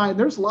this is benign,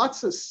 there's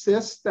lots of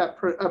cysts that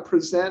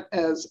present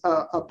as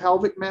a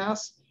pelvic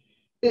mass.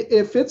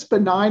 If it's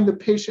benign, the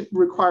patient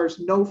requires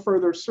no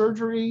further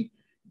surgery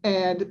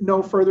and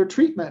no further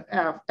treatment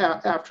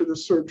after the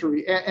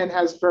surgery and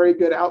has very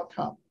good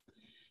outcome.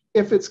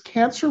 If it's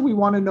cancer, we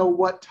want to know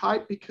what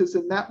type, because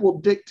then that will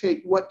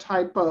dictate what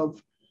type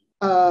of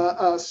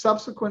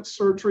subsequent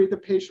surgery the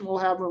patient will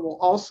have, and will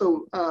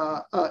also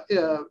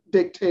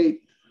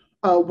dictate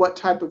what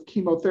type of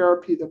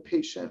chemotherapy the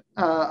patient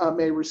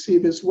may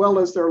receive, as well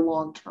as their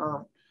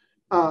long-term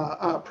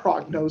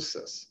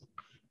prognosis.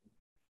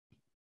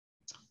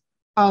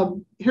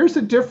 Here's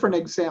a different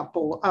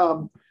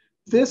example.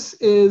 This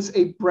is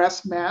a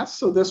breast mass.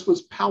 So this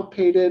was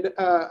palpated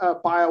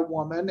by a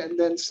woman and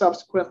then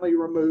subsequently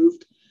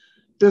removed.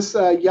 This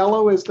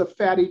yellow is the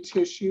fatty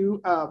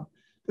tissue.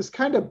 This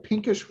kind of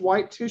pinkish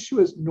white tissue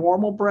is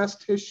normal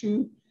breast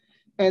tissue.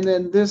 And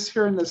then this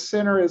here in the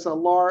center is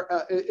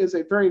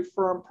a very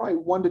firm, probably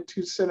 1 to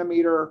 2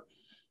 centimeter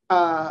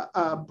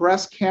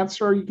breast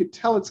cancer. You could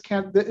tell it's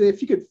cancer.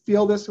 If you could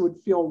feel this, it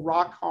would feel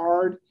rock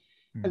hard.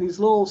 And these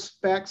little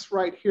specks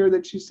right here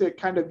that you see,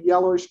 kind of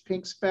yellowish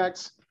pink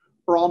specks,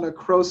 are all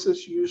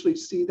necrosis. You usually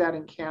see that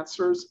in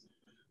cancers.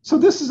 So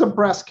this is a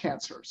breast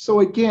cancer.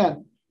 So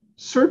again,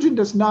 surgeon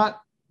does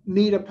not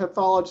need a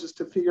pathologist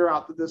to figure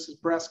out that this is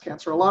breast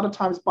cancer. A lot of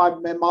times by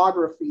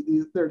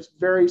mammography, there's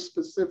very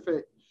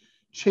specific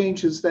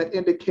changes that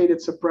indicate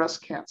it's a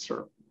breast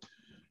cancer.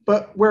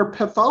 But where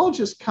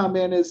pathologists come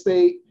in is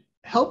they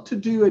help to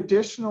do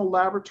additional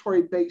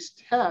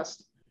laboratory-based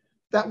tests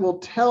that will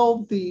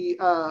tell the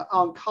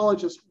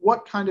oncologist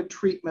what kind of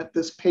treatment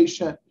this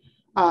patient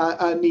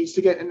needs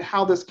to get and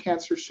how this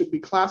cancer should be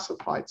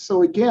classified.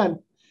 So again,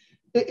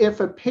 if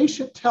a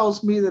patient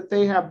tells me that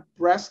they have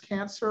breast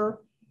cancer,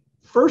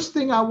 first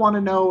thing I want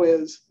to know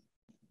is,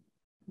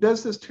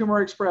 does this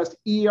tumor express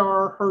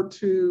ER,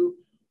 HER2,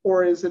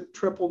 or is it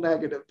triple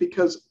negative?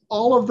 Because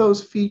all of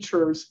those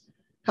features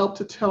help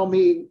to tell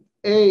me,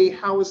 A,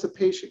 how is the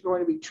patient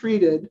going to be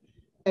treated,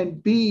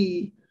 and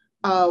B,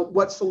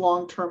 what's the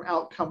long-term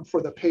outcome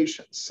for the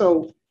patient.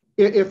 So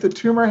if the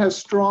tumor has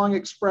strong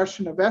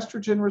expression of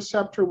estrogen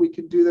receptor, we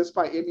can do this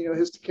by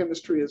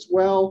immunohistochemistry as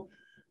well.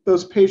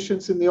 Those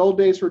patients in the old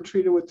days were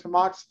treated with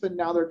tamoxifen.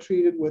 Now they're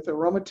treated with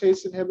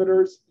aromatase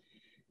inhibitors.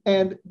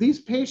 And these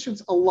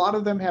patients, a lot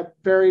of them have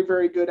very,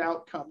 very good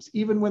outcomes,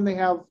 even when they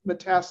have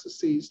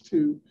metastases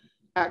to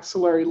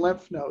axillary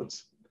lymph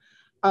nodes.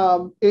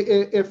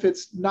 If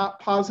it's not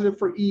positive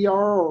for ER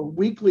or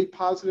weakly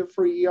positive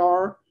for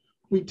ER,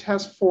 we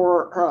test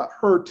for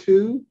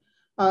HER2,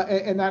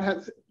 and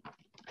that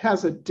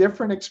has a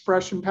different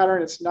expression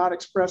pattern. It's not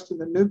expressed in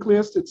the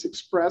nucleus, it's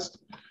expressed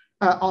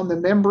on the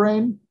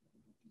membrane.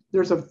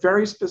 There's a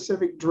very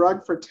specific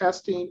drug for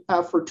testing,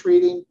 for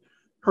treating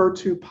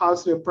HER2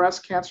 positive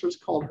breast cancers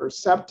called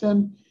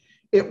Herceptin.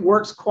 It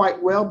works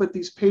quite well, but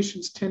these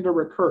patients tend to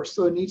recur.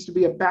 So there needs to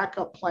be a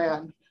backup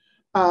plan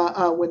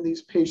when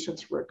these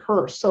patients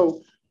recur.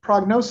 So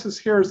prognosis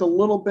here is a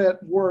little bit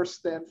worse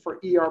than for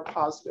ER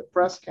positive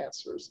breast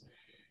cancers.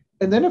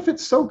 And then if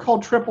it's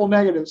so-called triple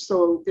negative,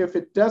 so if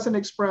it doesn't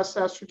express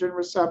estrogen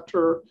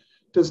receptor,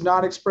 does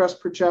not express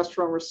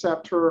progesterone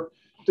receptor,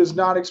 does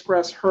not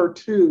express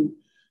HER2,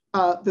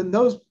 then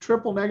those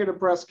triple negative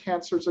breast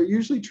cancers are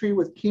usually treated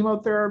with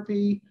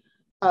chemotherapy.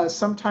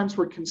 Sometimes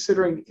we're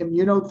considering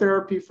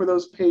immunotherapy for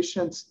those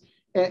patients.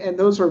 And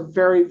those are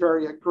very,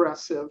 very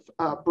aggressive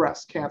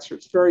breast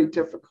cancers, very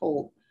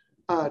difficult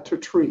to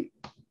treat.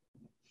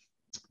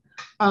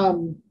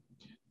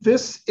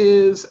 This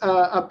is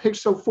a picture.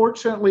 So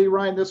fortunately,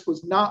 Ryan, this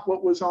was not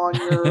what was on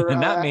your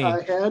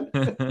head.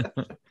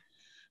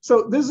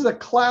 So this is a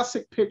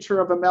classic picture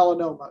of a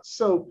melanoma.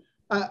 So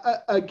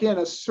again,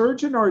 a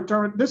surgeon or a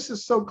dermatologist, this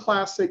is so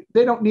classic,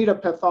 they don't need a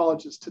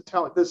pathologist to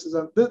tell it. This is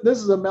a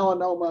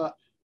melanoma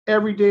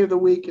every day of the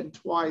week and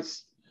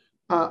twice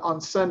on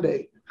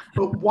Sunday.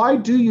 But why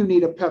do you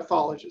need a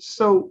pathologist?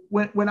 So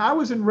when I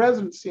was in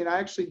residency, and I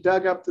actually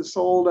dug up this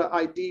old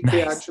ID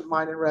badge of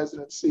mine in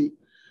residency,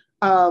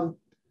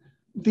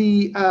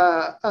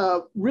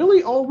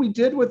 really all we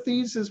did with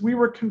these is we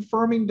were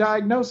confirming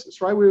diagnosis,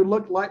 right? We would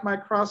look light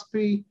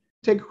microscopy,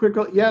 take a quick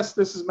look, yes,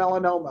 this is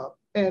melanoma,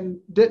 and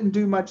didn't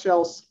do much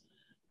else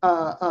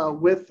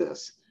with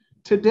this.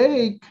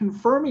 Today,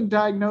 confirming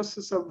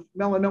diagnosis of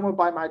melanoma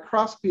by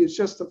microscopy is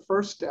just the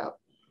first step.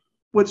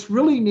 What's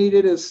really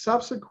needed is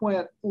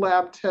subsequent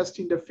lab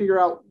testing to figure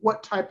out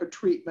what type of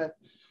treatment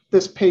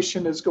this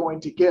patient is going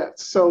to get.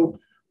 So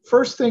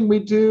first thing we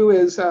do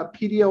is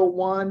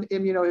PD-L1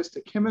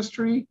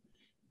 immunohistochemistry.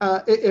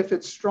 If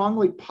it's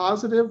strongly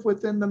positive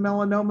within the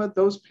melanoma,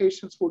 those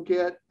patients will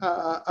get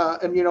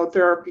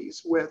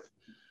immunotherapies with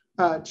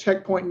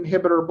checkpoint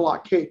inhibitor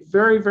blockade.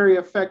 Very, very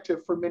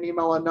effective for many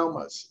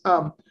melanomas.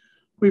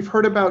 We've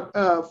heard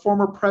about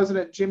former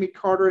President Jimmy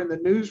Carter in the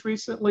news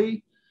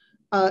recently.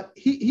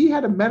 He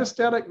had a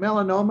metastatic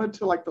melanoma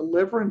to like the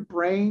liver and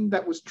brain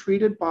that was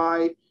treated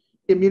by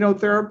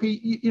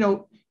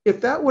immunotherapy, if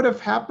that would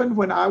have happened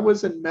when I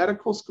was in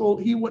medical school,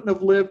 he wouldn't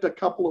have lived a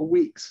couple of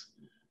weeks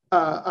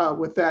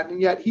with that. And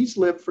yet he's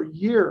lived for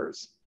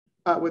years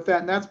with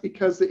that. And that's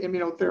because the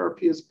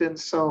immunotherapy has been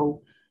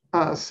so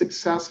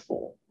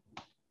successful.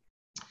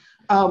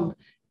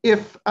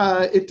 If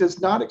it does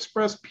not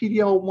express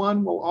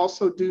PD-L1, we'll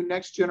also do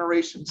next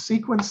generation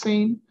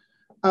sequencing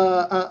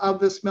of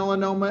this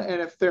melanoma.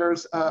 And if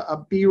there's a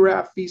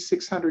BRAF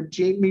V600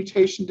 gene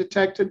mutation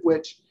detected,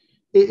 which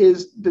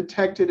is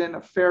detected in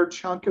a fair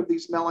chunk of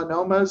these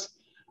melanomas,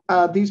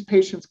 these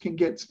patients can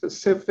get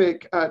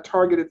specific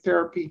targeted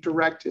therapy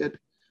directed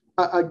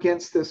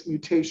against this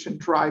mutation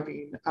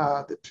driving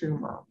the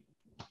tumor.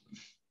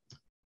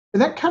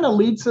 And that kind of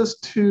leads us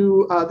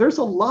to, there's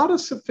a lot of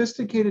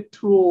sophisticated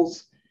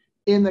tools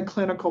in the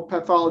clinical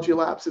pathology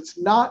labs. It's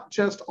not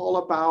just all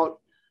about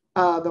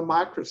the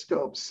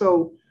microscope.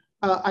 So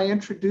I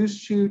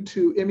introduced you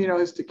to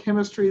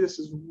immunohistochemistry. This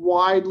is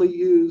widely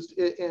used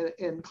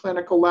in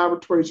clinical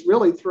laboratories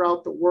really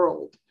throughout the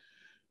world.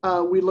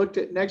 We looked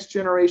at next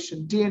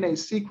generation DNA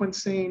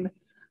sequencing,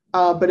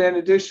 but in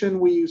addition,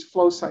 we use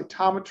flow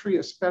cytometry,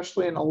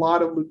 especially in a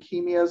lot of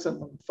leukemias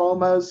and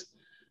lymphomas,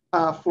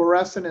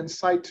 fluorescent in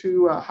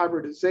situ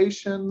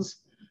hybridizations,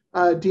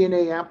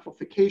 DNA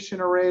amplification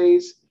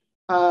arrays.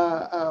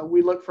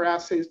 We look for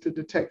assays to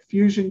detect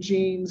fusion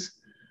genes.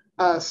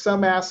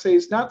 Some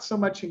assays, not so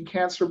much in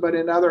cancer, but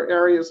in other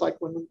areas, like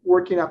when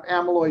working up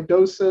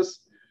amyloidosis,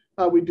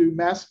 we do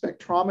mass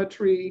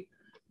spectrometry.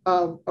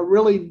 A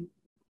really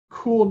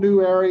cool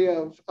new area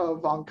of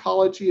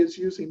oncology is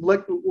using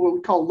what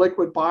we call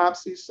liquid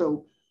biopsy.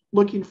 So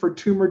looking for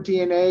tumor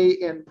DNA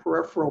in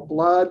peripheral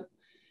blood.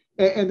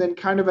 And then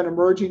kind of an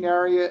emerging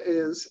area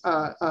is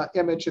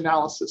image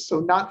analysis.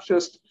 So not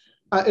just,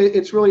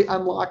 it's really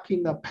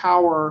unlocking the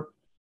power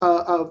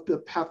of the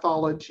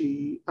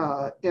pathology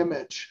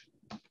image.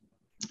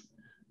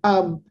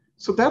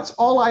 So that's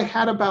all I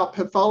had about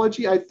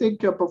pathology. I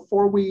think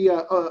before we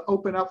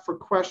open up for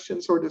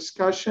questions or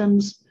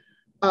discussions,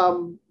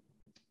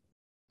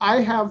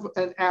 I have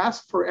an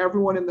ask for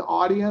everyone in the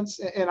audience,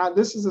 and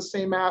this is the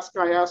same ask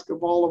I ask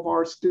of all of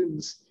our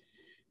students,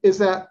 is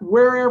that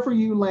wherever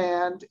you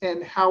land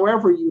and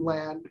however you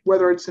land,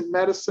 whether it's in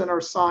medicine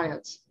or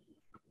science,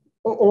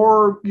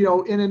 or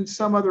in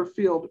some other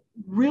field,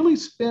 really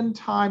spend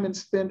time and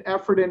spend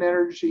effort and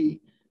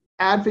energy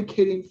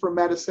advocating for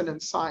medicine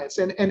and science.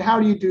 And how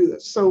do you do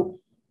this? So,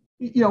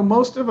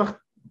 most of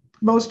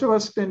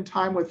us spend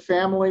time with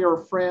family or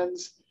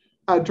friends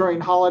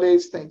during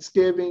holidays,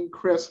 Thanksgiving,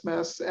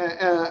 Christmas,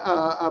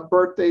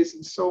 birthdays,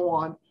 and so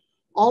on.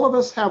 All of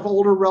us have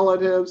older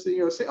relatives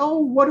that say, "Oh,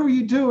 what are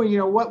you doing?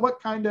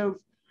 What kind of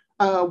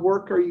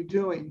work are you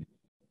doing?"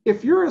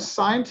 If you're a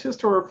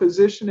scientist or a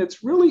physician,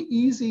 it's really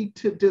easy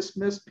to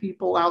dismiss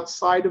people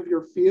outside of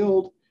your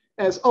field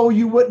as, "Oh,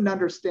 you wouldn't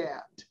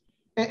understand."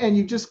 And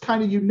you just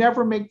you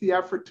never make the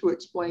effort to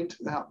explain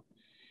to them.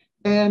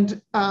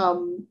 And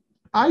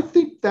I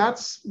think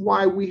that's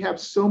why we have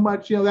so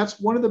much, that's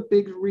one of the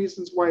big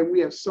reasons why we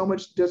have so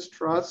much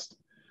distrust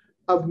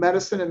of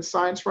medicine and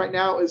science right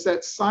now, is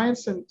that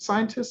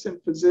scientists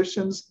and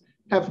physicians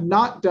have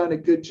not done a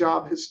good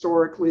job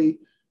historically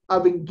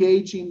of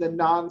engaging the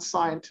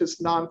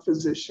non-scientist,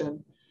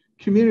 non-physician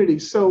community.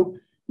 So,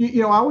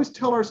 I always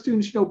tell our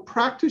students,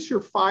 practice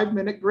your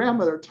 5-minute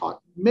grandmother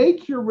talk.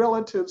 Make your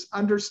relatives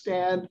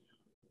understand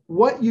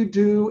what you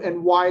do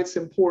and why it's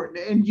important,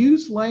 and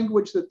use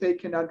language that they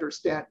can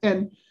understand.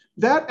 And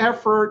that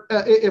effort,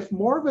 if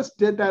more of us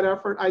did that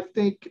effort, I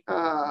think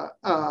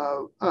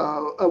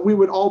we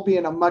would all be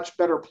in a much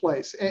better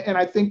place. And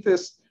I think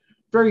this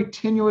very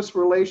tenuous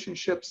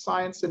relationship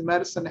science and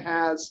medicine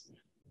has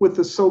with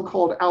the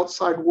so-called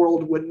outside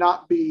world would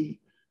not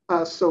be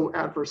so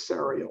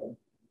adversarial.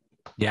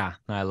 Yeah,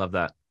 I love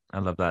that. I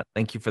love that.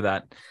 Thank you for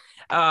that.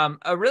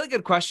 A really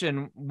good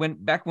question.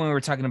 Back when we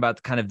were talking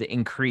about kind of the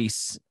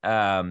increase,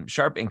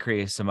 sharp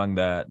increase among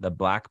the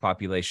Black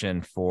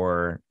population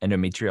for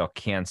endometrial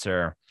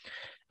cancer,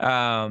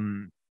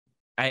 I've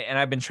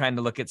been trying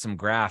to look at some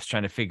graphs,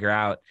 trying to figure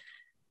out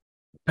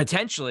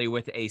potentially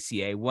with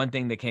ACA. One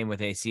thing that came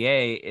with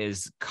ACA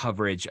is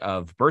coverage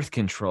of birth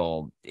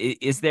control.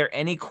 Is there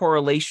any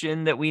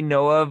correlation that we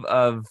know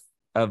of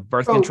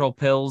birth control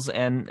pills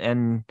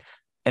and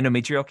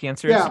endometrial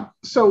cancers? Yeah.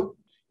 So,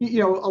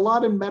 a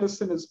lot in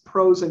medicine is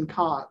pros and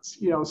cons,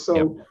 so,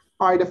 yep.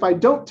 All right, if I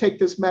don't take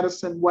this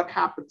medicine, what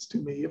happens to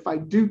me? If I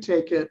do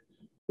take it,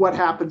 what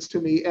happens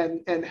to me?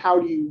 And how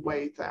do you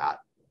weigh that?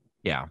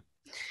 Yeah.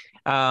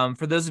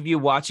 For those of you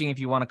watching, if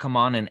you want to come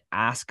on and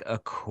ask a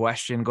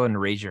question, go ahead and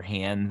raise your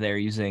hand there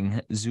using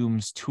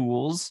Zoom's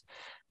tools.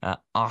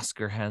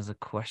 Oscar has a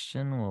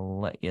question. We'll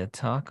let you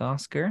talk,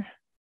 Oscar.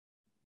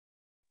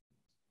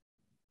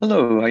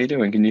 Hello, how you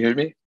doing? Can you hear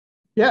me?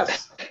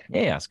 Yes.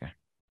 Hey, Oscar.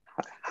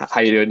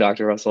 How you doing,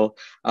 Dr. Russell?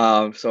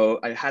 So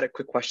I had a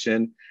quick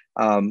question.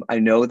 I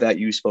know that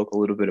you spoke a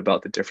little bit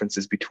about the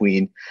differences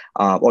between,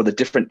 or the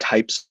different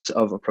types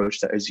of approach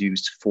that is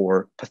used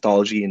for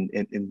pathology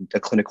in the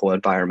clinical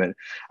environment.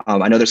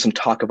 I know there's some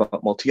talk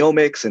about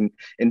multiomics and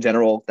in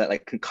general that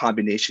like a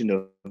combination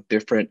of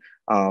different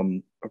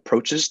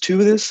approaches to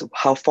this.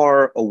 How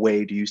far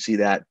away do you see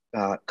that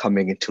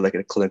coming into like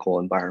a clinical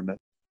environment?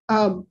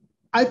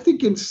 I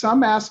think in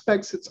some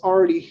aspects it's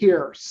already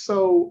here.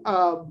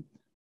 So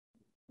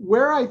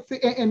where I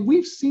think, and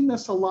we've seen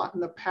this a lot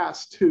in the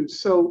past too.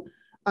 So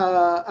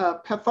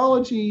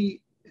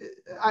pathology,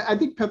 I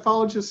think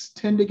pathologists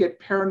tend to get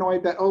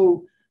paranoid that,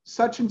 oh,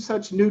 such and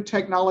such new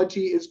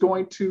technology is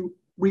going to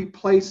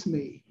replace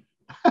me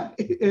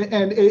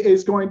and it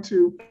is going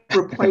to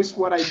replace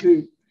what I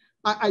do.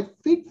 I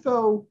think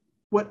though,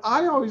 what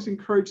I always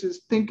encourage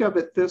is think of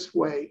it this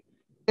way.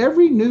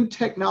 Every new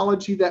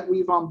technology that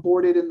we've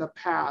onboarded in the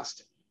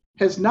past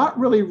has not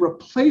really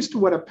replaced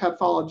what a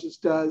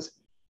pathologist does.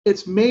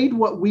 It's made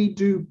what we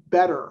do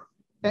better,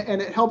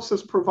 and it helps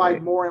us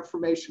provide more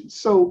information.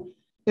 So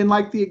in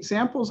like the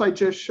examples I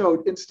just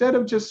showed, instead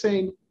of just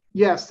saying,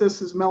 yes,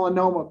 this is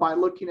melanoma by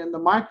looking in the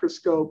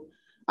microscope,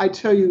 I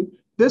tell you,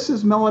 this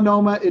is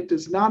melanoma. It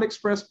does not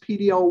express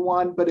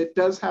PD-L1, but it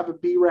does have a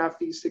BRAF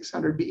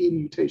V600E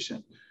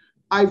mutation.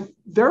 I've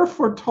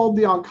therefore told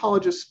the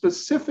oncologist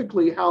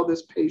specifically how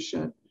this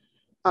patient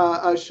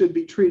should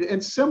be treated,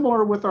 and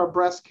similar with our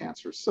breast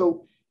cancer.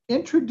 So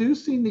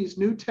introducing these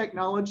new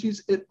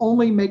technologies, it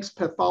only makes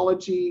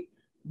pathology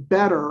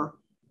better.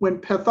 When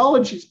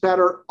pathology is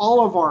better,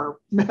 all of our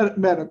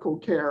medical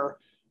care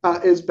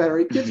is better.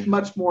 It gets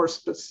much more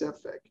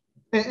specific.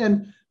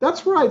 And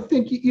that's where I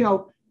think, you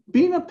know,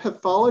 being a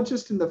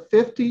pathologist in the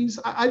 50s,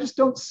 I just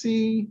don't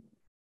see,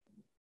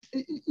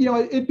 you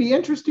know, it'd be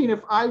interesting if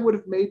I would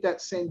have made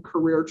that same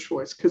career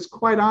choice, because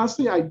quite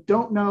honestly, I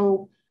don't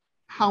know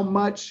how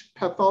much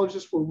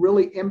pathologists were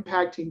really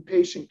impacting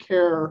patient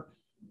care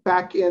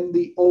back in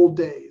the old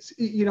days.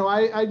 You know,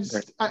 I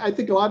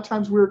think a lot of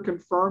times we were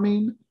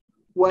confirming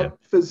what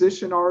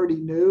physician already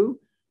knew,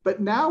 but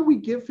now we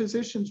give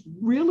physicians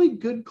really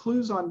good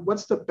clues on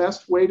what's the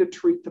best way to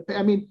treat the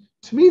patient. I mean,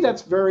 to me,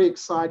 that's very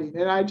exciting.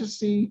 And I just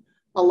see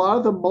a lot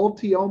of the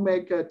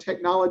multi-omic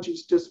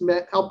technologies just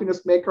helping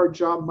us make our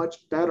job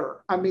much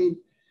better. I mean,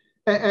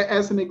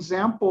 as an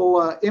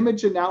example,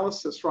 image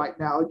analysis right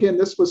now, again,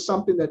 this was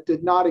something that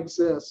did not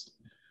exist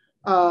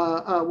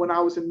when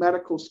I was in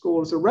medical school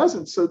as a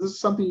resident. So this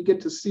is something you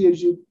get to see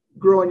as you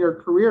grow in your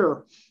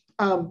career.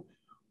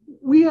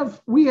 We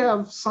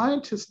have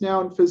scientists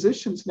now and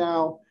physicians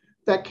now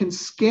that can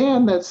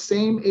scan that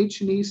same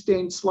H&E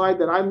stained slide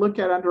that I look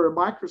at under a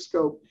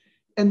microscope,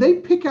 and they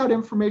pick out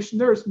information.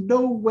 There is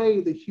no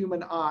way the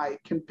human eye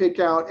can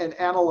pick out and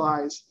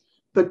analyze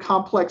the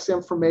complex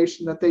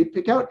information that they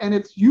pick out. And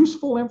it's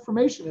useful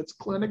information. It's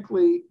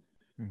clinically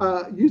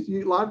used.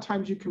 A lot of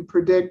times you can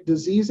predict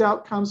disease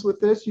outcomes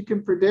with this. You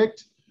can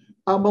predict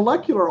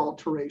molecular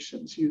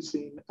alterations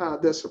using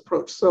this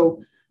approach.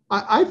 So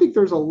I think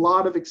there's a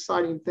lot of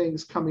exciting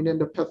things coming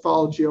into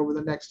pathology over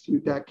the next few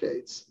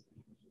decades.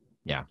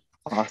 Yeah.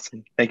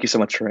 Awesome. Thank you so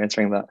much for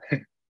answering that.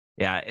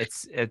 Yeah,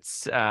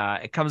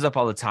 it comes up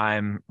all the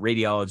time.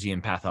 Radiology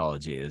and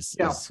pathology is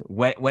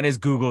when is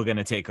Google going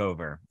to take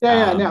over?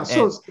 Now,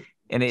 so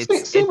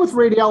it's same with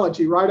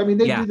radiology, right? I mean,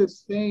 they do the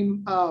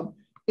same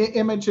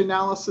image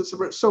analysis.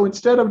 So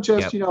instead of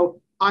just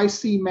I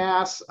see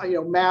mass,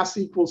 mass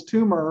equals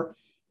tumor.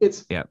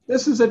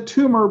 This is a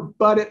tumor,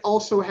 but it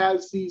also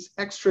has these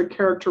extra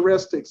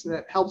characteristics, and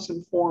it helps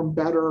inform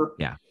better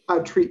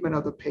treatment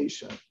of the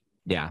patient.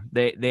 Yeah,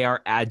 they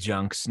are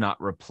adjuncts,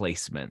 not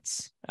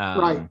replacements.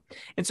 Right.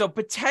 And so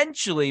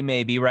potentially,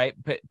 maybe, right,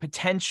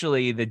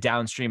 potentially the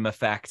downstream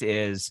effect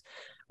is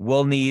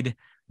we'll need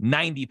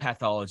 90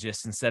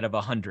 pathologists instead of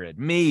 100,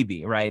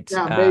 maybe, right?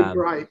 Yeah, maybe,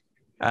 right.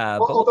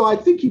 Although I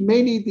think you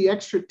may need the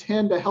extra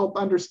 10 to help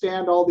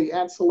understand all the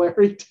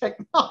ancillary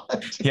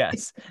technology.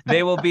 Yes,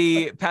 they will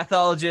be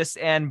pathologists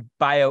and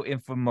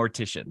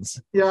bioinformaticians.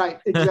 Yeah,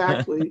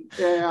 exactly.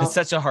 Yeah. It's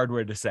such a hard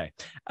word to say.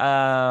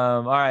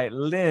 All right,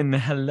 Lynn,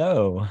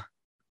 hello.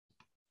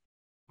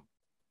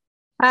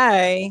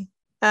 Hi.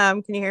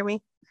 Can you hear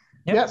me?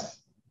 Yep. Yes.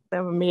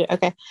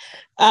 Okay.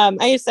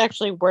 I used to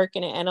actually work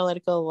in an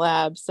analytical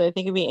lab, so I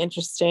think it'd be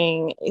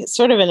interesting,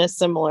 sort of in a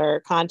similar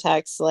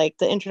context, like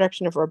the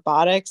introduction of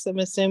robotics, I'm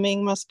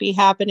assuming must be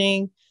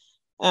happening,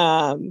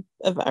 or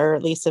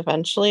at least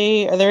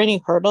eventually. Are there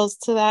any hurdles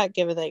to that,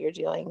 given that you're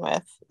dealing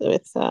with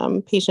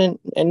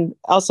patient and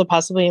also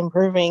possibly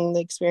improving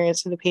the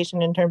experience of the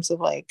patient in terms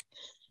of like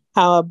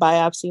how a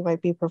biopsy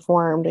might be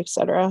performed, et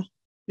cetera?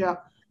 Yeah.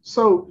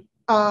 So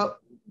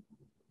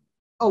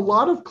a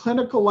lot of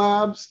clinical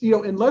labs,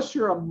 unless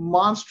you're a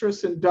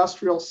monstrous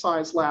industrial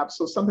size lab,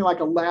 so something like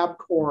a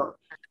LabCorp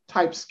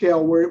type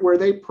scale where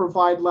they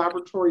provide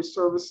laboratory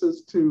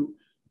services to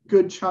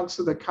good chunks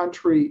of the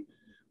country,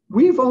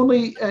 we've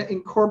only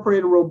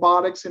incorporated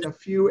robotics in a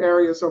few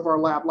areas of our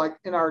lab, like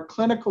in our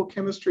clinical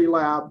chemistry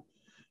lab,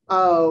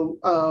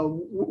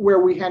 where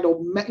we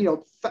handle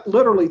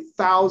literally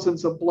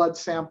thousands of blood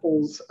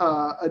samples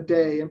a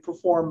day and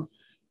perform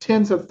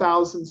tens of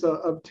thousands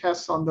of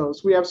tests on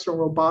those. We have some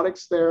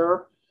robotics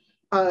there.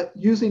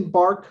 Using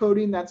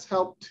barcoding, that's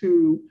helped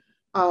to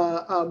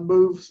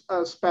move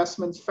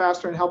specimens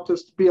faster and helped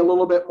us to be a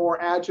little bit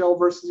more agile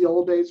versus the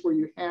old days where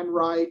you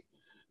handwrite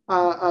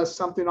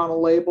something on a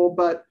label.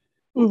 But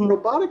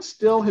robotics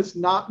still has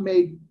not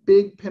made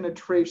big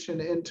penetration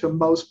into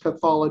most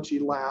pathology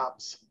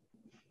labs.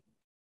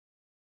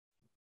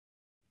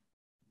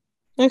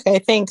 Okay,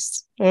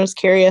 thanks. I was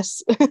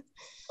curious.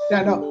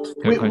 Yeah, no,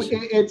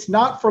 it's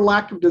not for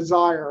lack of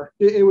desire.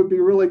 It would be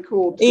really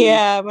cool.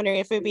 Yeah, I'm wondering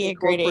if it'd be a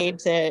great aid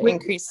to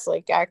increase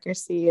like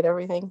accuracy and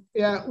everything.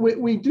 Yeah,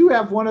 we do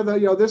have one of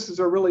the, this is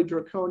a really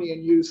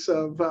draconian use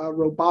of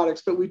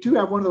robotics, but we do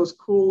have one of those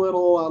cool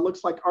little,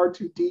 looks like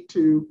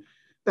R2D2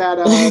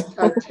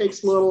 that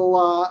takes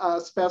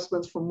little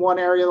specimens from one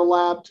area of the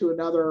lab to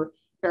another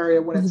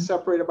area when it's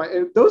separated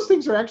by, those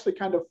things are actually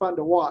kind of fun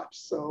to watch.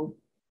 So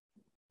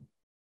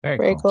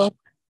very cool.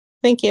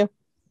 Thank you.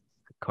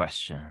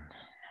 Question.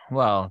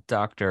 Well,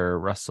 Dr.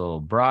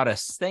 Russell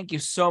Broaddus, thank you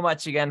so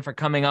much again for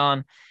coming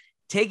on,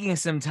 taking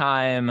some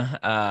time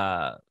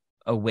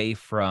away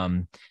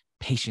from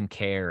patient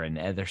care and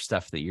other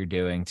stuff that you're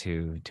doing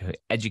to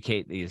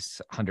educate these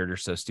 100 or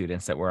so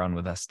students that were on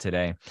with us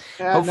today.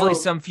 Hopefully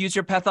some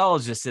future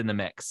pathologists in the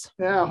mix.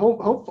 Yeah,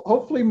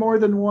 hopefully more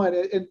than one.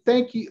 And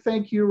thank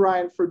you,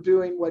 Ryan, for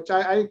doing what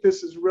I think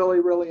this is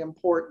really, really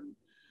important.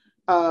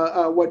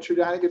 What you're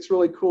doing. I think it's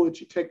really cool that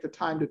you take the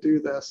time to do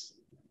this.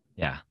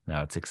 Yeah,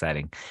 no, it's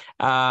exciting.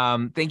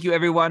 Thank you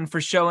everyone for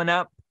showing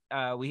up.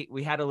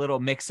 We had a little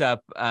mix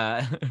up,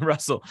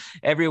 Russell.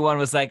 Everyone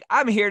was like,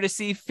 I'm here to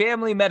see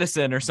family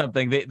medicine or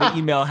something. The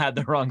email had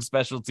the wrong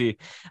specialty.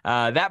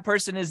 That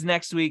person is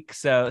next week.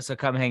 So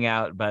come hang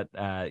out. But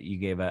you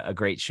gave a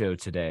great show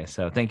today.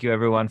 So thank you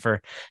everyone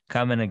for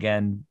coming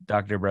again.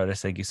 Dr.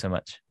 Broaddus, thank you so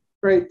much.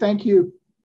 Great. Thank you.